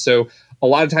restrictions. So a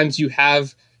lot of times you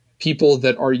have people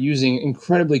that are using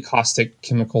incredibly caustic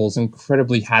chemicals,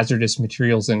 incredibly hazardous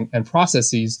materials and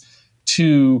processes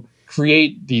to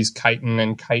create these chitin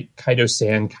and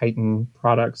chitosan chitin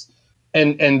products.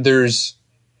 And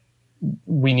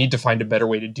we need to find a better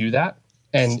way to do that.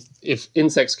 And if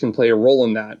insects can play a role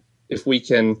in that, if we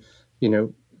can,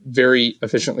 very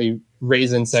efficiently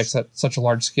raise insects at such a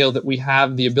large scale that we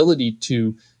have the ability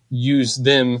to use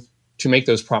them to make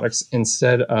those products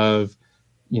instead of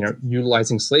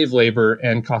utilizing slave labor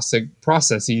and caustic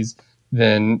processes,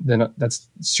 then that's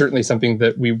certainly something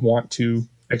that we want to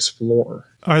explore.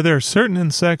 Are there certain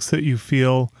insects that you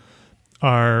feel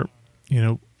are,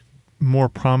 more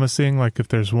promising? Like if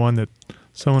there's one that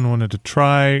someone wanted to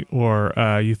try, or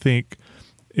you think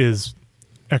is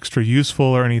extra useful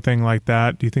or anything like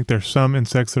that? Do you think there's some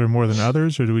insects that are more than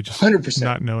others, or do we just 100%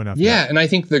 not know enough? Yeah, and I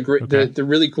think the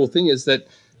really cool thing is that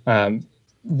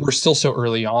we're still so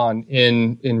early on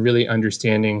in really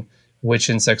understanding which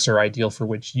insects are ideal for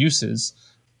which uses.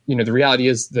 The reality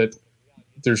is that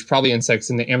there's probably insects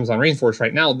in the Amazon rainforest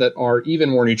right now that are even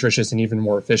more nutritious and even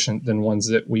more efficient than ones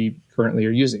that we currently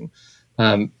are using.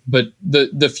 But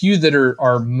the few that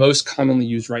are most commonly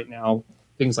used right now,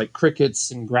 things like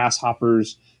crickets and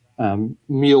grasshoppers,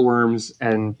 mealworms,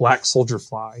 and black soldier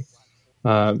fly,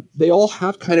 they all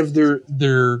have kind of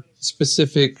their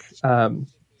specific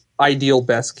ideal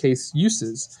best case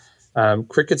uses.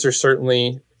 Crickets are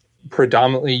certainly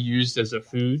predominantly used as a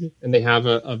food, and they have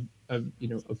a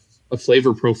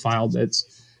flavor profile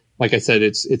that's, like I said,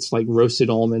 it's like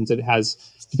roasted almonds. It has,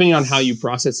 depending on how you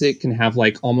process it, can have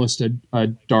almost a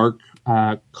dark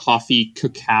coffee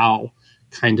cacao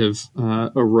kind of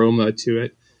aroma to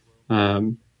it.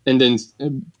 And and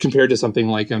then compared to something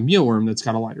like a mealworm that's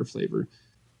got a lighter flavor.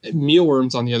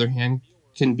 Mealworms, on the other hand,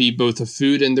 can be both a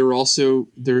food, and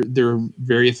they're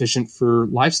very efficient for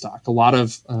livestock. A lot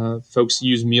of folks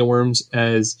use mealworms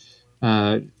as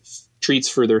treats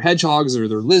for their hedgehogs or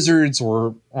their lizards,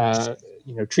 or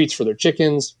treats for their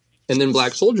chickens. And then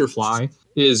black soldier fly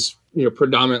is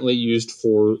predominantly used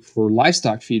for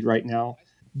livestock feed right now,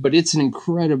 but it's an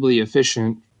incredibly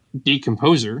efficient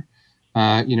decomposer.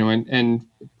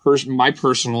 My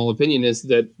personal opinion is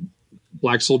that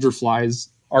black soldier flies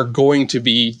are going to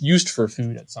be used for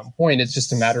food at some point. It's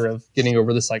just a matter of getting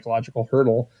over the psychological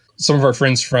hurdle. Some of our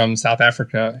friends from South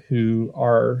Africa who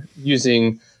are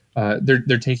using,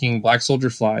 they're taking black soldier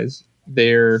flies.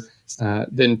 They're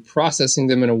then processing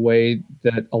them in a way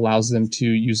that allows them to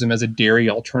use them as a dairy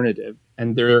alternative.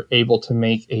 And they're able to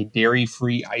make a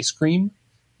dairy-free ice cream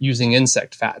using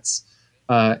insect fats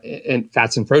and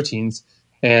fats and proteins.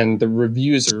 And the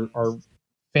reviews are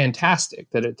fantastic,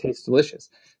 that it tastes delicious.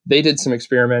 They did some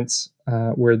experiments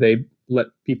where they let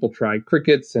people try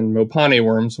crickets and mopane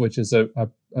worms, which is a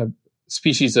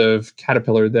species of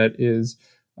caterpillar that is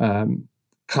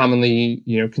commonly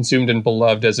consumed and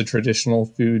beloved as a traditional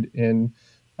food in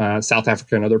South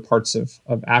Africa and other parts of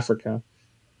Africa,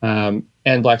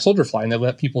 and black soldier fly. And they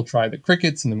let people try the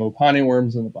crickets and the mopane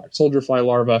worms and the black soldier fly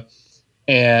larvae.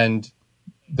 And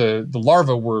the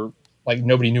larvae were like,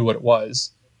 nobody knew what it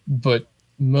was, but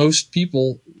most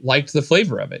people liked the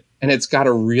flavor of it, and it's got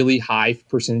a really high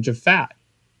percentage of fat.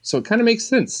 So it kind of makes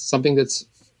sense. Something that's,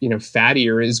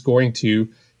 fattier is going to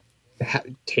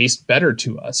taste better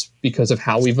to us because of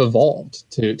how we've evolved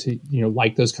to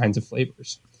like those kinds of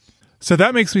flavors. So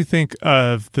that makes me think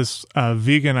of this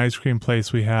vegan ice cream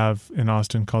place we have in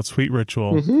Austin called Sweet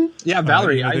Ritual. Mm-hmm. Yeah,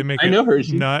 Valerie, I know her.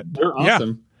 They're awesome.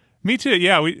 Yeah, me too.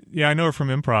 Yeah, I know her from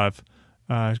Improv.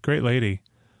 Great lady.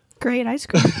 Great ice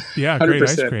cream. Yeah, 100%. great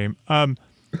ice cream.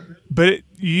 But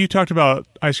you talked about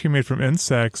ice cream made from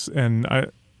insects, and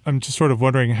I'm just sort of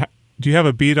wondering, do you have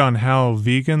a beat on how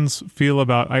vegans feel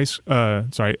about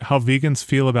how vegans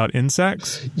feel about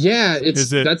insects? Yeah,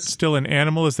 that's still an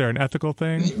animal? Is there an ethical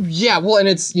thing? Yeah, well, and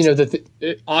it's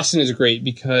Austin is great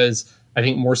because I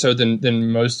think more so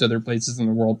than most other places in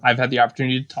the world, I've had the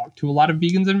opportunity to talk to a lot of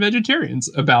vegans and vegetarians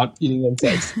about eating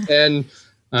insects, and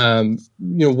one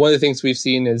of the things we've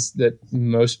seen is that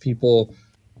most people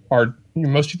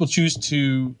choose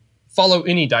to follow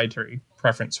any dietary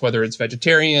preference, whether it's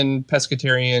vegetarian,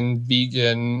 pescatarian,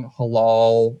 vegan,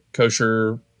 halal,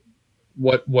 kosher,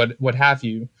 what have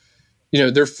you.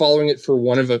 They're following it for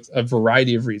one of a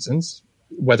variety of reasons,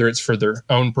 whether it's for their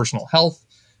own personal health,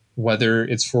 whether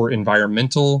it's for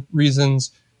environmental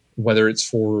reasons, whether it's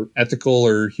for ethical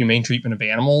or humane treatment of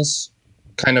animals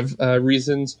kind of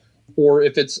reasons, or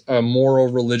if it's a moral,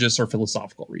 religious, or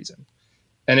philosophical reason.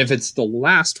 And if it's the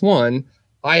last one,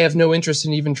 I have no interest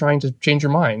in even trying to change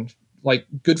your mind. Like,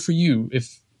 good for you.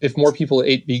 If more people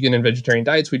ate vegan and vegetarian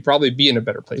diets, we'd probably be in a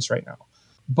better place right now.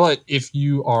 But if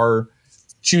you are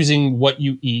choosing what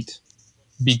you eat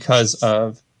because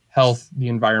of health, the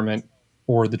environment,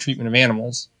 or the treatment of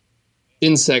animals,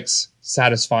 insects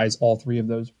satisfies all three of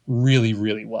those really,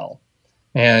 really well.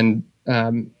 And,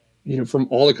 from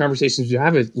all the conversations you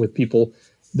have with people,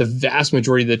 the vast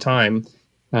majority of the time,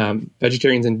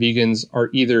 vegetarians and vegans are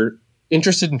either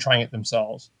interested in trying it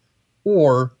themselves,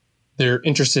 or they're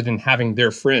interested in having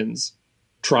their friends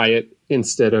try it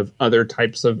instead of other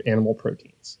types of animal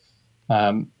proteins.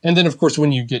 And then, of course,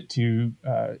 when you get to,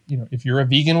 if you're a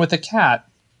vegan with a cat,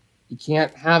 you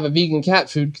can't have a vegan cat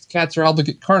food because cats are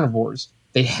obligate carnivores.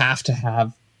 They have to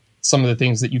have some of the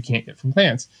things that you can't get from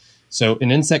plants. So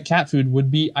an insect cat food would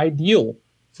be ideal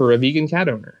for a vegan cat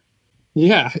owner.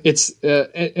 Yeah, it's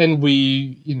and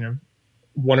we,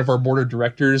 one of our board of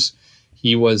directors,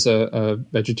 he was a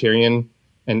vegetarian,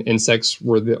 and insects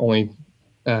were the only,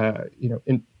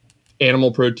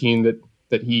 animal protein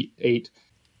that he ate.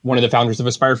 One of the founders of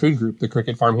Aspire Food Group, the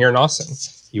cricket farm here in Austin,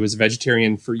 he was a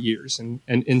vegetarian for years, and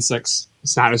insects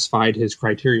satisfied his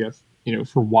criteria,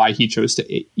 for why he chose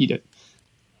to eat it.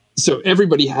 So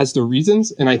everybody has their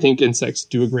reasons, and I think insects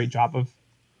do a great job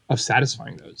of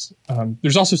satisfying those.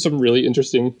 There's also some really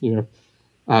interesting,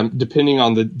 depending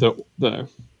on the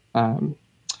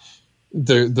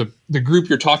group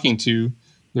you're talking to,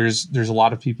 there's a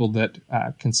lot of people that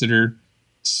consider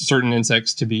certain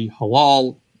insects to be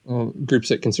halal, groups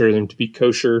that consider them to be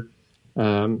kosher.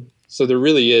 So there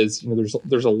really is,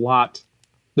 there's a lot,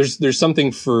 there's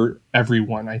something for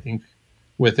everyone, I think,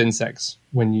 with insects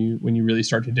when you really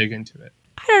start to dig into it.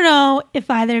 I don't know if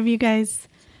either of you guys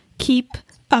keep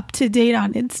up to date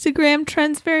on Instagram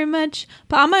trends very much,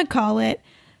 but I'm going to call it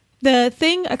The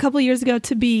thing a couple years ago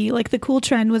to be like the cool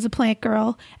trend was a plant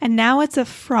girl, and now it's a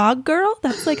frog girl.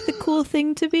 That's like the cool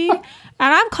thing to be. And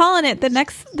I'm calling it the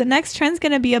next trend's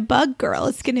going to be a bug girl.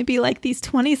 It's going to be like these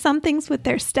 20 somethings with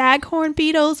their staghorn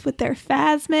beetles, with their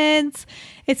phasmids.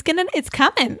 It's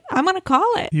coming. I'm going to call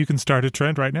it. You can start a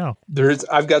trend right now.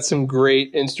 I've got some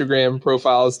great Instagram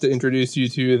profiles to introduce you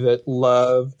to that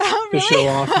love to show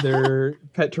off their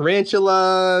pet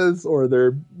tarantulas or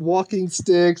their walking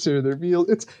sticks or their meal.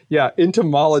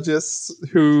 Entomologists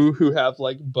who have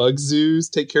like bug zoos,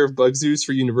 take care of bug zoos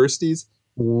for universities,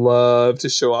 love to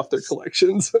show off their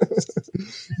collections.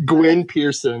 Gwen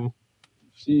Pearson.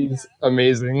 She's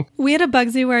amazing. We had a bug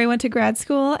zoo where I went to grad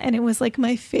school, and it was like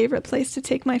my favorite place to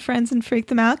take my friends and freak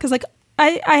them out. Because like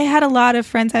I had a lot of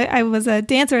friends. I was a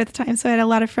dancer at the time, so I had a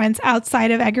lot of friends outside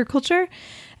of agriculture.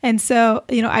 And so,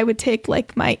 I would take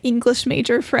like my English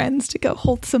major friends to go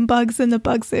hold some bugs in the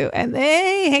bug zoo, and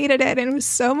they hated it. And it was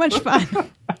so much fun.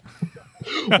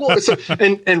 Well,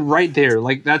 and right there,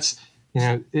 like that's,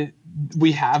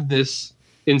 we have this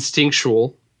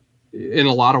instinctual, in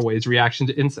a lot of ways, reaction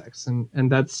to insects.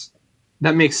 And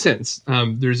that makes sense.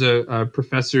 There's a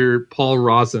professor, Paul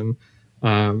Rosen,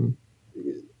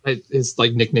 his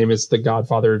like nickname is the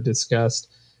Godfather of Disgust.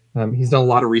 He's done a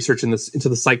lot of research into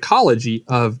the psychology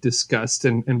of disgust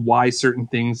and why certain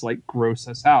things like gross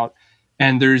us out.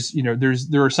 And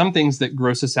there are some things that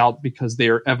gross us out because they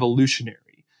are evolutionary.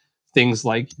 Things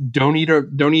like don't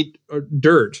eat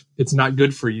dirt. It's not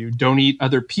good for you. Don't eat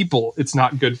other people. It's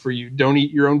not good for you. Don't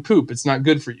eat your own poop. It's not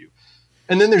good for you.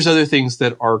 And then there's other things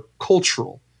that are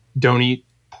cultural. Don't eat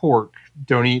pork.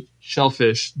 Don't eat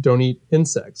shellfish. Don't eat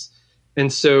insects.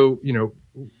 And so,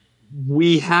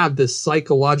 we have this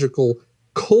psychological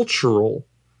cultural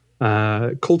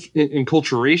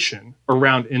enculturation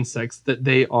around insects that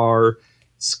they are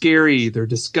scary, they're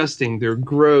disgusting, they're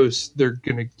gross, they're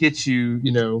gonna get you,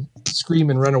 scream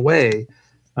and run away.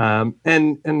 And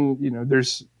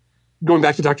there's going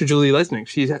back to Dr. Julie Lesnick.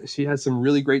 She has some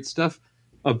really great stuff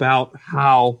about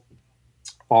how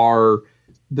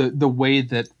the way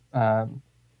that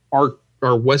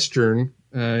our Western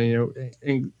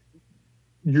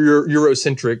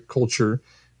Eurocentric culture,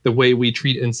 the way we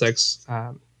treat insects,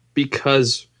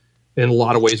 because in a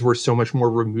lot of ways we're so much more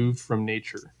removed from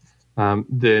nature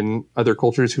than other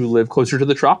cultures who live closer to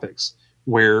the tropics,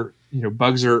 where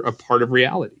bugs are a part of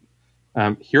reality.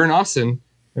 Here in Austin,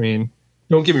 I mean,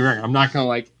 don't get me wrong, I'm not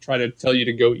going to try to tell you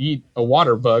to go eat a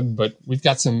water bug, but we've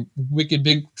got some wicked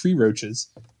big tree roaches,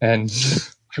 and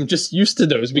I'm just used to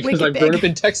those because I've grown up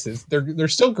in Texas. They're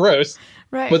still gross,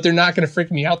 right? But they're not going to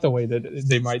freak me out the way that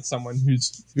they might someone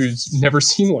who's never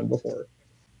seen one before.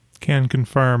 Can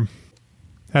confirm.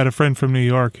 Had a friend from New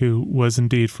York who was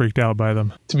indeed freaked out by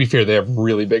them. To be fair, they have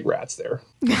really big rats there.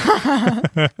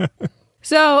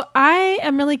 So I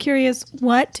am really curious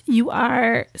what you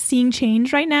are seeing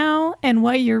change right now and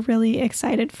what you're really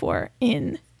excited for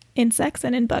in insects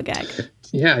and in bug ag.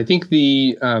 Yeah, I think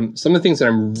the some of the things that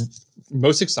I'm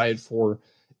most excited for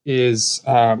is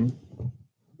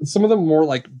some of the more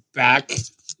like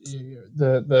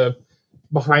the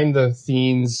behind the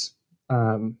scenes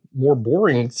more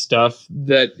boring stuff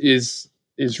that is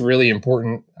really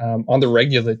important on the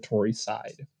regulatory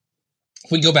side.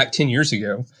 If we go back 10 years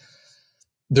ago,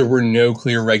 there were no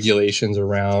clear regulations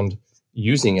around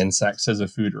using insects as a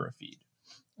food or a feed.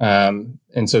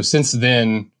 And so since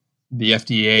then, the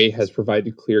FDA has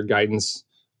provided clear guidance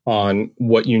on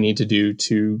what you need to do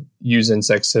to use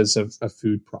insects as a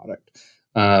food product.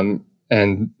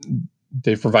 And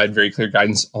they provide very clear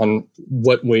guidance on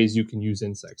what ways you can use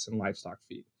insects in livestock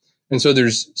feed. And so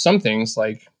there's some things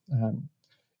like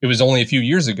it was only a few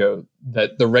years ago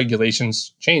that the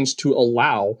regulations changed to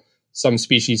allow some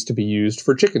species to be used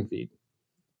for chicken feed.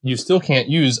 You still can't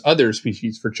use other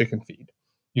species for chicken feed.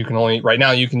 You can right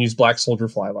now you can use black soldier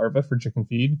fly larvae for chicken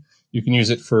feed. You can use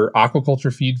it for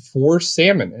aquaculture feed for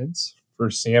salmonids,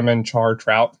 for salmon, char,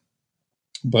 trout,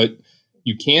 but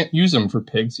you can't use them for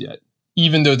pigs yet,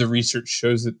 even though the research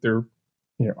shows that they're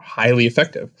highly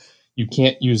effective. You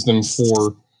can't use them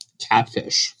for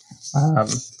catfish.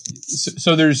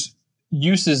 So there's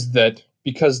uses that,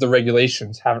 because the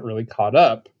regulations haven't really caught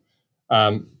up,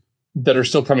 that are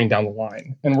still coming down the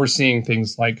line. And we're seeing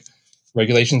things like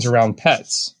regulations around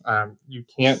pets. You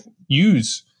can't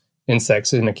use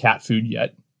insects in a cat food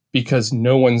yet because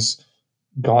no one's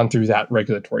gone through that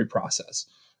regulatory process.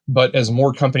 But as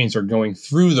more companies are going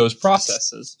through those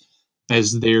processes,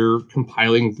 as they're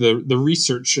compiling the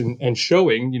research and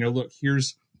showing, look,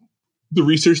 here's the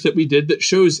research that we did that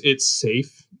shows it's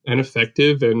safe and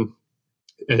effective and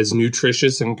as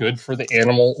nutritious and good for the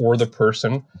animal or the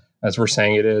person as we're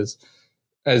saying it is,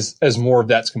 as more of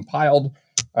that's compiled,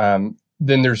 then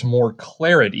there's more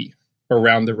clarity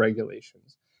around the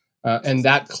regulations. And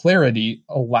that clarity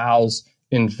allows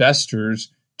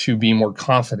investors to be more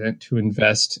confident to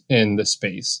invest in the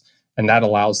space. And that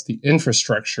allows the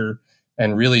infrastructure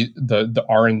and really the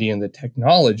R&D and the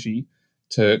technology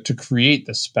to create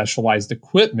the specialized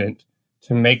equipment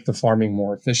to make the farming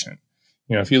more efficient.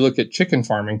 If you look at chicken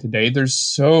farming today, there's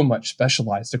so much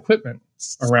specialized equipment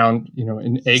around,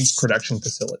 an egg production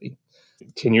facility.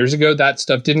 10 years ago, that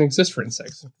stuff didn't exist for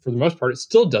insects. For the most part, it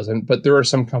still doesn't, but there are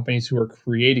some companies who are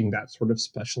creating that sort of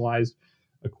specialized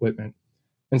equipment.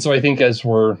 And so I think as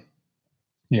we're,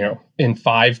 in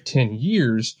 5-10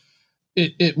 years,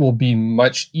 it will be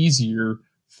much easier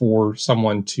for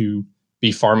someone to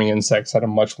be farming insects at a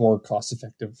much more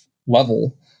cost-effective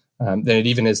level than it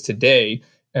even is today.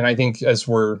 And I think as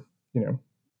we're,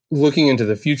 looking into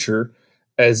the future,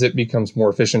 as it becomes more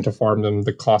efficient to farm them,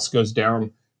 the cost goes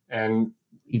down, and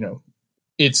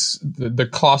it's the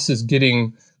cost is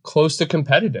getting close to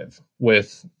competitive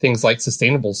with things like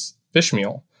sustainable fish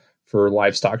meal for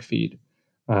livestock feed,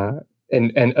 and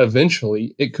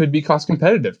eventually it could be cost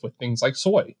competitive with things like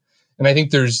soy. And I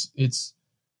think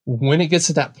when it gets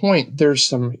to that point, there's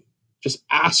some just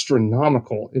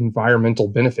astronomical environmental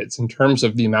benefits in terms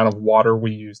of the amount of water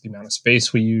we use, the amount of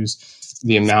space we use,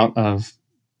 the amount of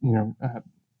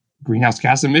greenhouse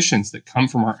gas emissions that come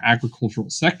from our agricultural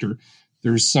sector.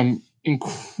 There's some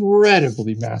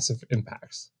incredibly massive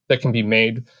impacts that can be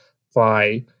made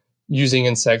by using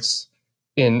insects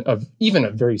in even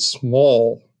a very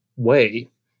small way,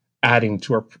 adding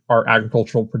to our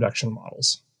agricultural production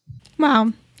models.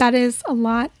 Wow, that is a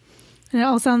lot. And it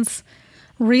all sounds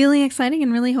really exciting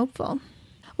and really hopeful.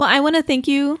 Well, I want to thank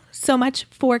you so much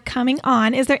for coming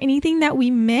on. Is there anything that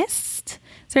we missed?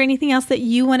 Is there anything else that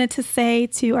you wanted to say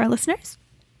to our listeners?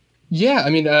 Yeah,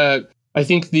 I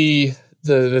think the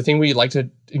thing we like to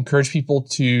encourage people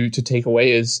to take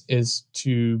away is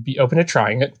to be open to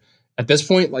trying it. At this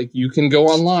point, you can go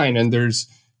online and there's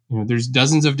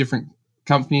dozens of different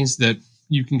companies that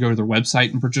you can go to their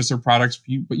website and purchase their products,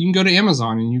 but you can go to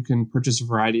Amazon and you can purchase a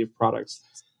variety of products.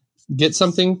 Get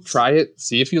something, try it,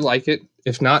 see if you like it.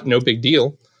 If not, no big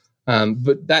deal.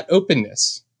 But that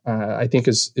openness, I think,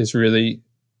 is really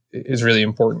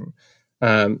important.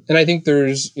 And I think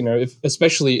there's,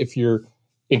 especially if you're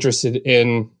interested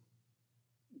in,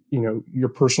 your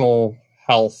personal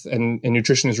health and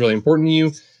nutrition is really important to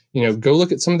you, go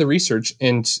look at some of the research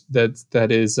and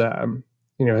that is,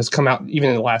 has come out even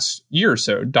in the last year or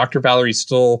so. Dr. Valerie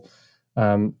Stoll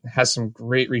has some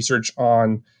great research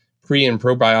on pre and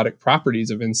probiotic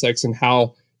properties of insects and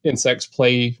how insects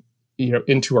play,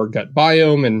 into our gut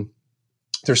biome. And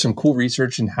there's some cool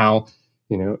research in how,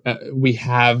 we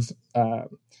have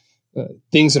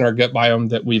things in our gut biome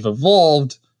that we've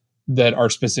evolved that are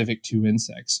specific to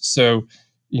insects. So,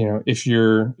 if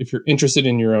you're interested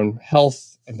in your own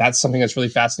health, and that's something that's really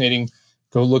fascinating,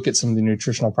 go look at some of the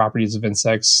nutritional properties of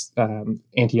insects,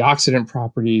 antioxidant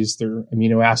properties, their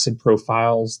amino acid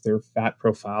profiles, their fat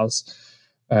profiles.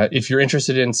 If you're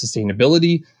interested in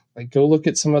sustainability, go look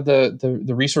at some of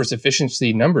the resource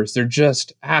efficiency numbers. They're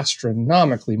just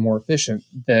astronomically more efficient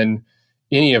than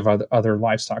any of other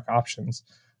livestock options.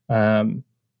 And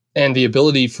the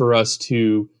ability for us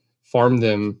to farm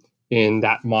them in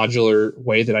that modular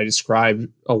way that I described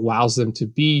allows them to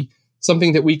be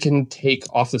something that we can take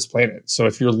off this planet. So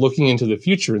if you're looking into the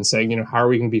future and saying, how are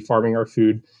we going to be farming our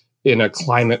food in a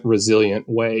climate resilient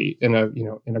way, in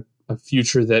a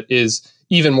future that is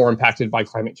even more impacted by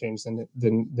climate change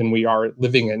than we are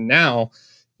living in now,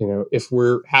 if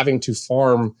we're having to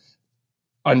farm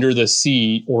under the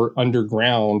sea or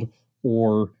underground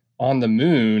or on the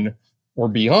moon or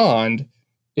beyond,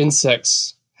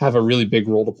 insects have a really big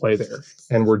role to play there.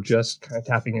 And we're just kind of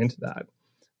tapping into that.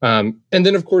 And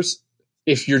then, of course,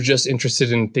 if you're just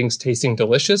interested in things tasting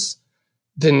delicious,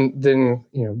 then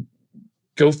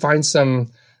go find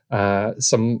some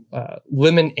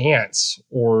lemon ants,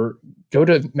 or go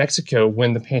to Mexico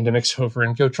when the pandemic's over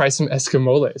and go try some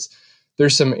escamoles.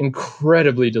 There's some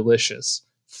incredibly delicious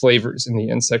flavors in the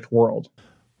insect world.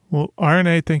 Well,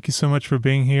 RNA, thank you so much for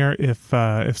being here.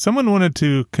 If someone wanted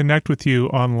to connect with you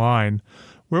online,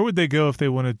 where would they go if they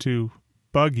wanted to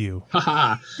bug you?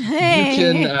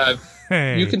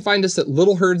 Hey. You can find us at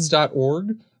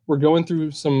littleherds.org. We're going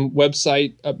through some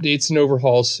website updates and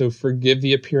overhauls, so forgive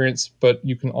the appearance, but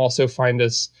you can also find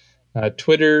us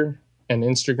Twitter and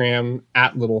Instagram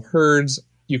at Little Herds.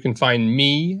 You can find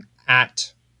me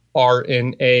at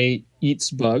RNA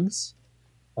Eats Bugs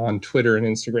on Twitter and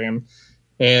Instagram.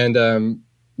 And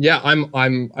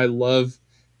I love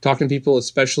talking to people,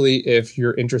 especially if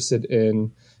you're interested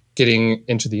in getting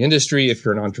into the industry, if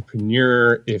you're an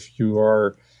entrepreneur, if you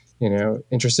are,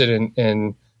 interested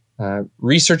in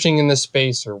researching in this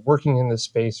space or working in this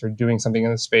space or doing something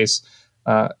in this space.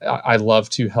 I love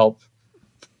to help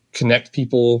connect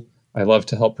people. I love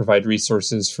to help provide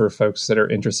resources for folks that are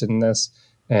interested in this.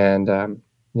 And I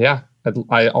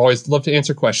always love to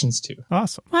answer questions too.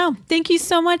 Awesome. Wow. Thank you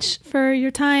so much for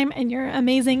your time and your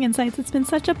amazing insights. It's been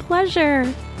such a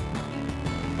pleasure.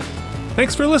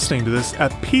 Thanks for listening to this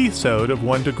episode of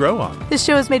One to Grow On. This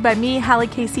show is made by me, Hallie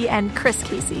Casey, and Chris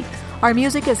Casey. Our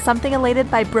music is Something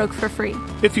Elated by Broke for Free.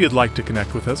 If you'd like to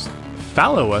connect with us,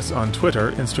 follow us on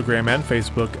Twitter, Instagram, and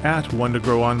Facebook at One to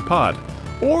Grow On Pod.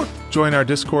 Or join our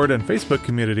Discord and Facebook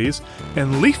communities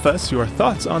and leave us your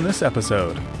thoughts on this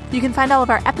episode. You can find all of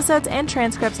our episodes and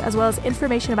transcripts, as well as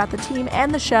information about the team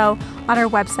and the show, on our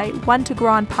website,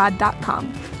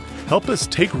 onetogrowonpod.com. Help us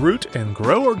take root and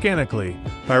grow organically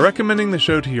by recommending the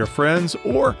show to your friends,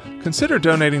 or consider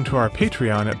donating to our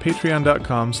Patreon at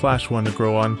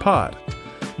patreon.com/onetogrowonpod.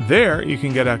 There, you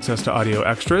can get access to audio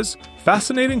extras,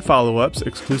 fascinating follow-ups,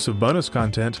 exclusive bonus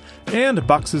content, and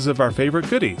boxes of our favorite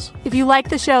goodies. If you like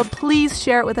the show, please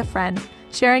share it with a friend.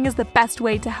 Sharing is the best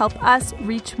way to help us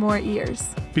reach more ears.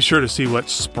 Be sure to see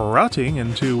what's sprouting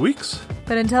in 2 weeks.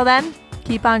 But until then,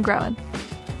 keep on growing.